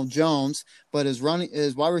Ronald Jones. But his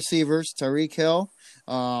wide receivers, Tyreek Hill,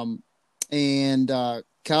 and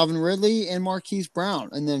Calvin Ridley and Marquise Brown.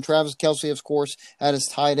 And then Travis Kelce, of course, at his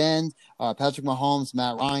tight end, Patrick Mahomes,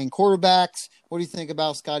 Matt Ryan, quarterbacks. What do you think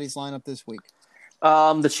about Scotty's lineup this week?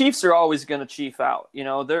 The Chiefs are always going to chief out. You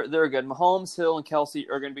know, they're good. Mahomes, Hill, and Kelce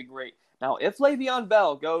are going to be great. Now, if Le'Veon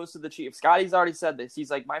Bell goes to the Chiefs, Scotty's already said this.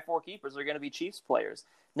 He's like, my 4 keepers are going to be Chiefs players.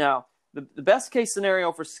 Now, the best case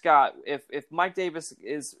scenario for Scott, if Mike Davis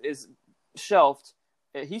is shelved,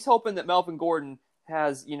 he's hoping that Melvin Gordon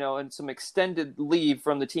has, and some extended leave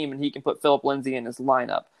from the team, and he can put Philip Lindsay in his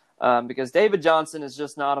lineup. Because David Johnson is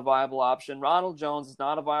just not a viable option. Ronald Jones is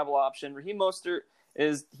not a viable option. Raheem Mostert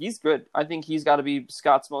he's good. I think he's got to be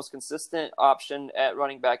Scott's most consistent option at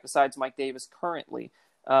running back besides Mike Davis currently.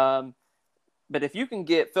 But if you can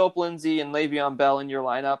get Philip Lindsay and Le'Veon Bell in your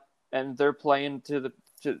lineup, and they're playing to the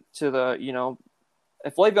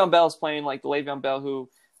if Le'Veon Bell is playing like the Le'Veon Bell who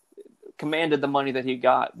commanded the money that he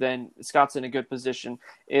got, then Scott's in a good position.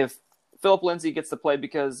 If Philip Lindsay gets to play,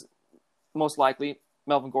 because most likely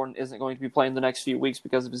Melvin Gordon isn't going to be playing the next few weeks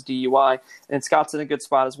because of his DUI, and Scott's in a good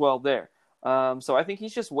spot as well there. So I think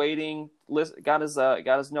he's just waiting, got his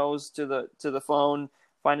nose to the phone,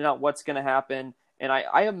 finding out what's going to happen. And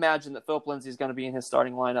I imagine that Philip Lindsay is going to be in his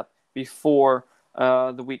starting lineup before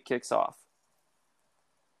the week kicks off.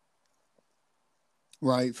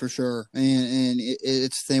 Right, for sure. And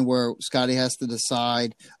it's the thing where Scotty has to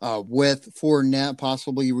decide with Fournette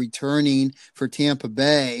possibly returning for Tampa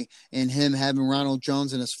Bay and him having Ronald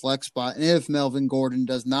Jones in his flex spot. And if Melvin Gordon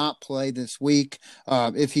does not play this week,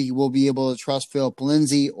 if he will be able to trust Philip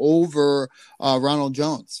Lindsay over Ronald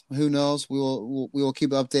Jones. Who knows? We will keep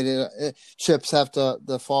updated. Chips have to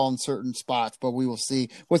fall in certain spots, but we will see.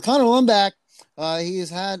 With Connor Lundback, he has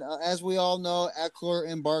had, as we all know, Eckler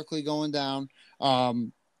and Barkley going down.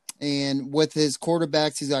 And with his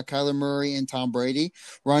quarterbacks, he's got Kyler Murray and Tom Brady.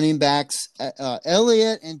 Running backs,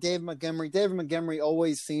 Elliott and David Montgomery. David Montgomery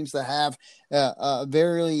always seems to have a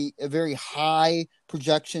very high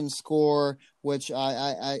projection score, which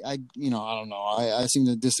I don't know. I seem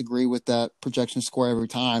to disagree with that projection score every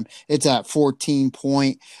time. It's at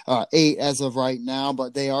 14.8 as of right now,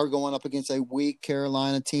 but they are going up against a weak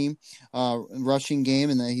Carolina team rushing game,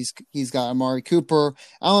 and then he's got Amari Cooper,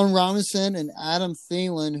 Allen Robinson, and Adam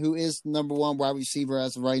Thielen, who is number one wide receiver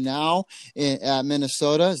as of right now at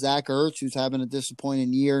Minnesota. Zach Ertz, who's having a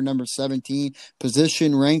disappointing year, number 17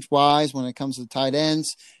 position ranked wise when it comes to tight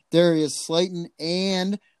ends. Darius Slayton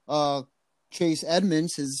and Chase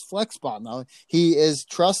Edmonds, his flex spot now. He is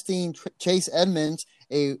trusting Chase Edmonds,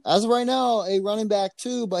 as of right now, a running back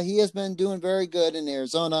too, but he has been doing very good in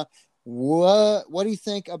Arizona. What do you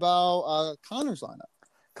think about Connor's lineup?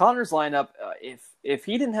 Connor's lineup, if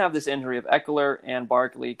he didn't have this injury of Eckler and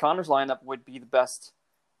Barkley, Connor's lineup would be the best,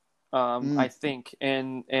 I think,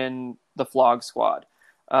 in the flog squad.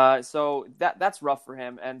 So that's rough for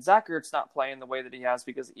him. And Zach Ertz not playing the way that he has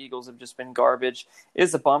because the Eagles have just been garbage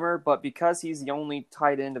is a bummer. But because he's the only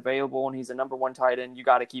tight end available and he's a number one tight end, you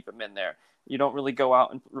got to keep him in there. You don't really go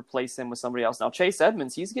out and replace him with somebody else. Now Chase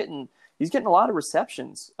Edmonds, he's getting a lot of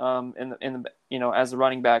receptions in the as a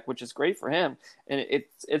running back, which is great for him. And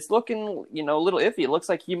it's looking a little iffy. It looks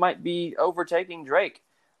like he might be overtaking Drake.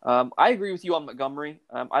 I agree with you on Montgomery.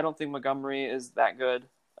 I don't think Montgomery is that good.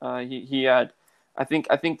 He had. I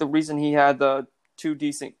think the reason he had the two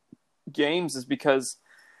decent games is because,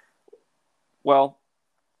 well,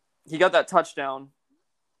 he got that touchdown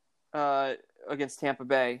against Tampa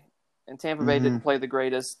Bay, and Tampa Bay didn't play the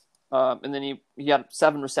greatest, and then he had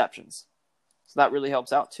 7 receptions, so that really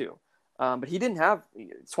helps out too. But he didn't have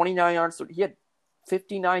 29 yards; he had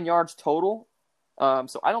 59 yards total.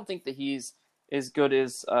 So I don't think that he's as good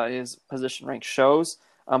as his position rank shows.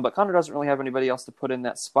 But Connor doesn't really have anybody else to put in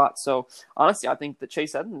that spot. So, honestly, I think that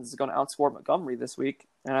Chase Edmonds is going to outscore Montgomery this week,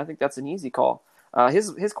 and I think that's an easy call.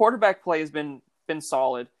 His quarterback play has been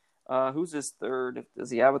solid. Who's his third?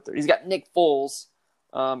 Does he have a third? He's got Nick Foles,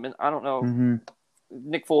 and I don't know.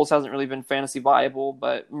 Nick Foles hasn't really been fantasy viable,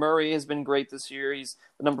 but Murray has been great this year. He's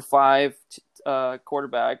the number 5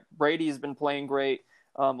 quarterback. Brady has been playing great.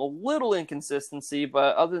 A little inconsistency,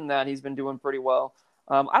 but other than that, he's been doing pretty well.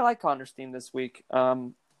 I like Connor's team this week.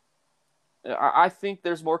 I think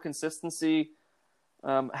there's more consistency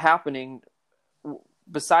happening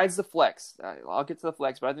besides the flex. I'll get to the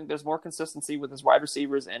flex, but I think there's more consistency with his wide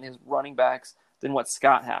receivers and his running backs than what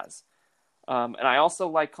Scott has. And I also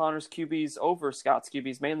like Connor's QBs over Scott's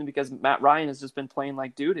QBs, mainly because Matt Ryan has just been playing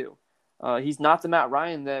like doo-doo. He's not the Matt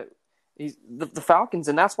Ryan that he's the Falcons,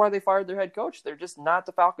 and that's why they fired their head coach. They're just not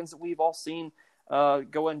the Falcons that we've all seen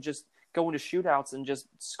go into shootouts and just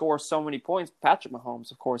score so many points. Patrick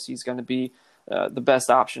Mahomes, of course, he's going to be the best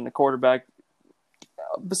option, the quarterback,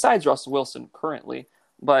 besides Russell Wilson currently.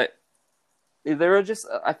 But there are just,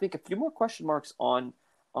 I think, a few more question marks on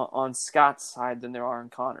Scott's side than there are on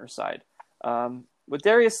Connor's side. With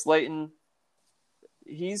Darius Slayton,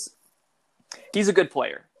 he's a good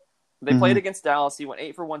player. They played against Dallas. He went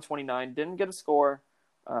 8 for 129, didn't get a score.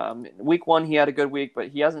 Week 1, he had a good week, but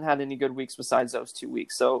he hasn't had any good weeks besides those 2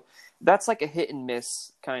 weeks. So that's like a hit and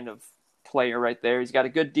miss kind of player right there. He's got a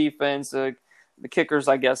good defense. The kickers,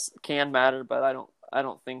 I guess, can matter, but I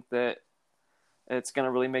don't think that it's going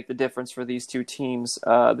to really make the difference for these two teams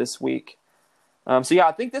this week. So yeah,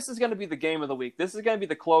 I think this is going to be the game of the week. This is going to be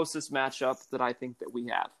the closest matchup that I think that we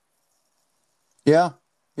have. Yeah,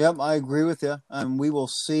 Yep, I agree with you. We will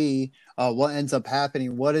see what ends up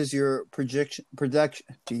happening. What is your prediction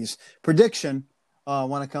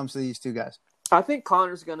when it comes to these two guys? I think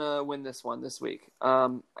Connor's gonna win this one this week.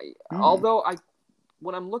 Hmm. Although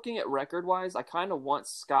when I'm looking at record wise, I kind of want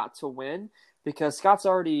Scott to win because Scott's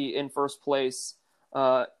already in first place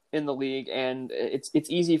in the league, and it's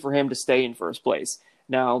easy for him to stay in first place.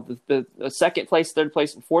 Now the second place, third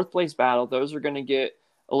place, and fourth place battle, those are going to get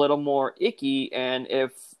a little more icky, and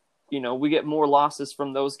if we get more losses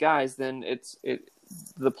from those guys, then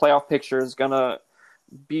the playoff picture is going to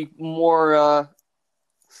be more.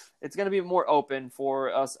 It's going to be more open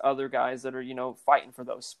for us other guys that are fighting for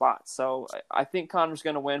those spots. So I think Connor's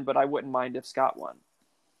going to win, but I wouldn't mind if Scott won.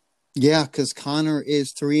 Yeah, because Connor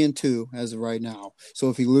is 3-2 as of right now.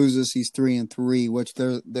 So if he loses, he's 3-3. Which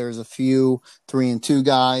there's a few 3-2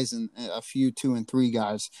 guys and a few 2-3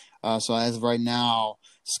 guys. So as of right now,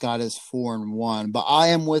 Scott is 4-1. But I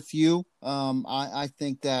am with you. I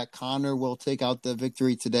think that Connor will take out the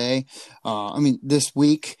victory today. This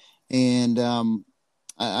week, and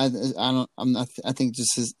I don't. I'm not. I think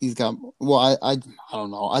just he's got. Well, I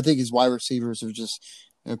don't know. I think his wide receivers are just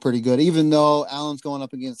pretty good. Even though Allen's going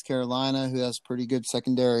up against Carolina, who has pretty good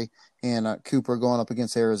secondary, and Cooper going up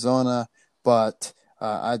against Arizona, but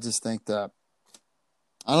I just think that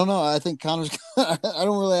I don't know. I think Connor's. I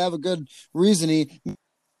don't really have a good reasoning.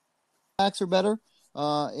 Backs are better,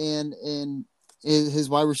 and his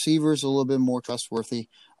wide receivers are a little bit more trustworthy.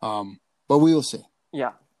 But we will see.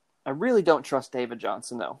 Yeah. I really don't trust David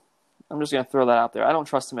Johnson, though. I'm just going to throw that out there. I don't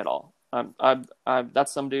trust him at all.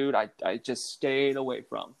 That's some dude I just stayed away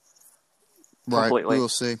from. Completely. Right. We will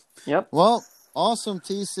see. Yep. Well, awesome,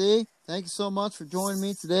 TC. Thank you so much for joining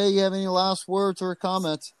me today. You have any last words or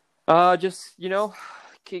comments? Just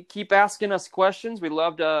keep asking us questions. We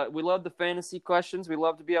love the fantasy questions. We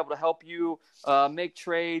love to be able to help you make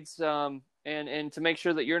trades. And to make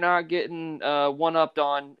sure that you're not getting one-upped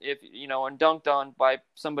on and dunked on by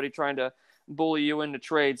somebody trying to bully you into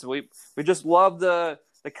trades. We just love the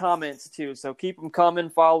comments too. So keep them coming.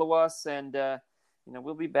 Follow us, and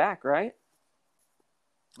we'll be back, right?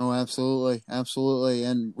 Oh, absolutely, absolutely.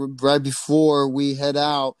 And right before we head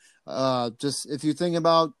out, just if you think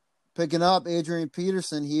about picking up Adrian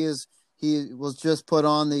Peterson, he was just put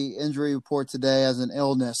on the injury report today as an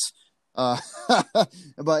illness.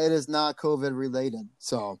 But it is not COVID related.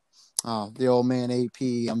 So the old man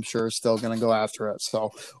AP, I'm sure, is still going to go after it.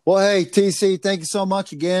 So, well, hey, TC, thank you so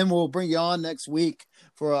much again. We'll bring you on next week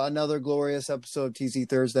for another glorious episode of TC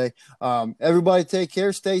Thursday. Everybody take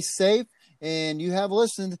care, stay safe, and you have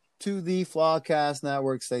listened to the Flogcast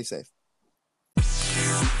Network. Stay safe.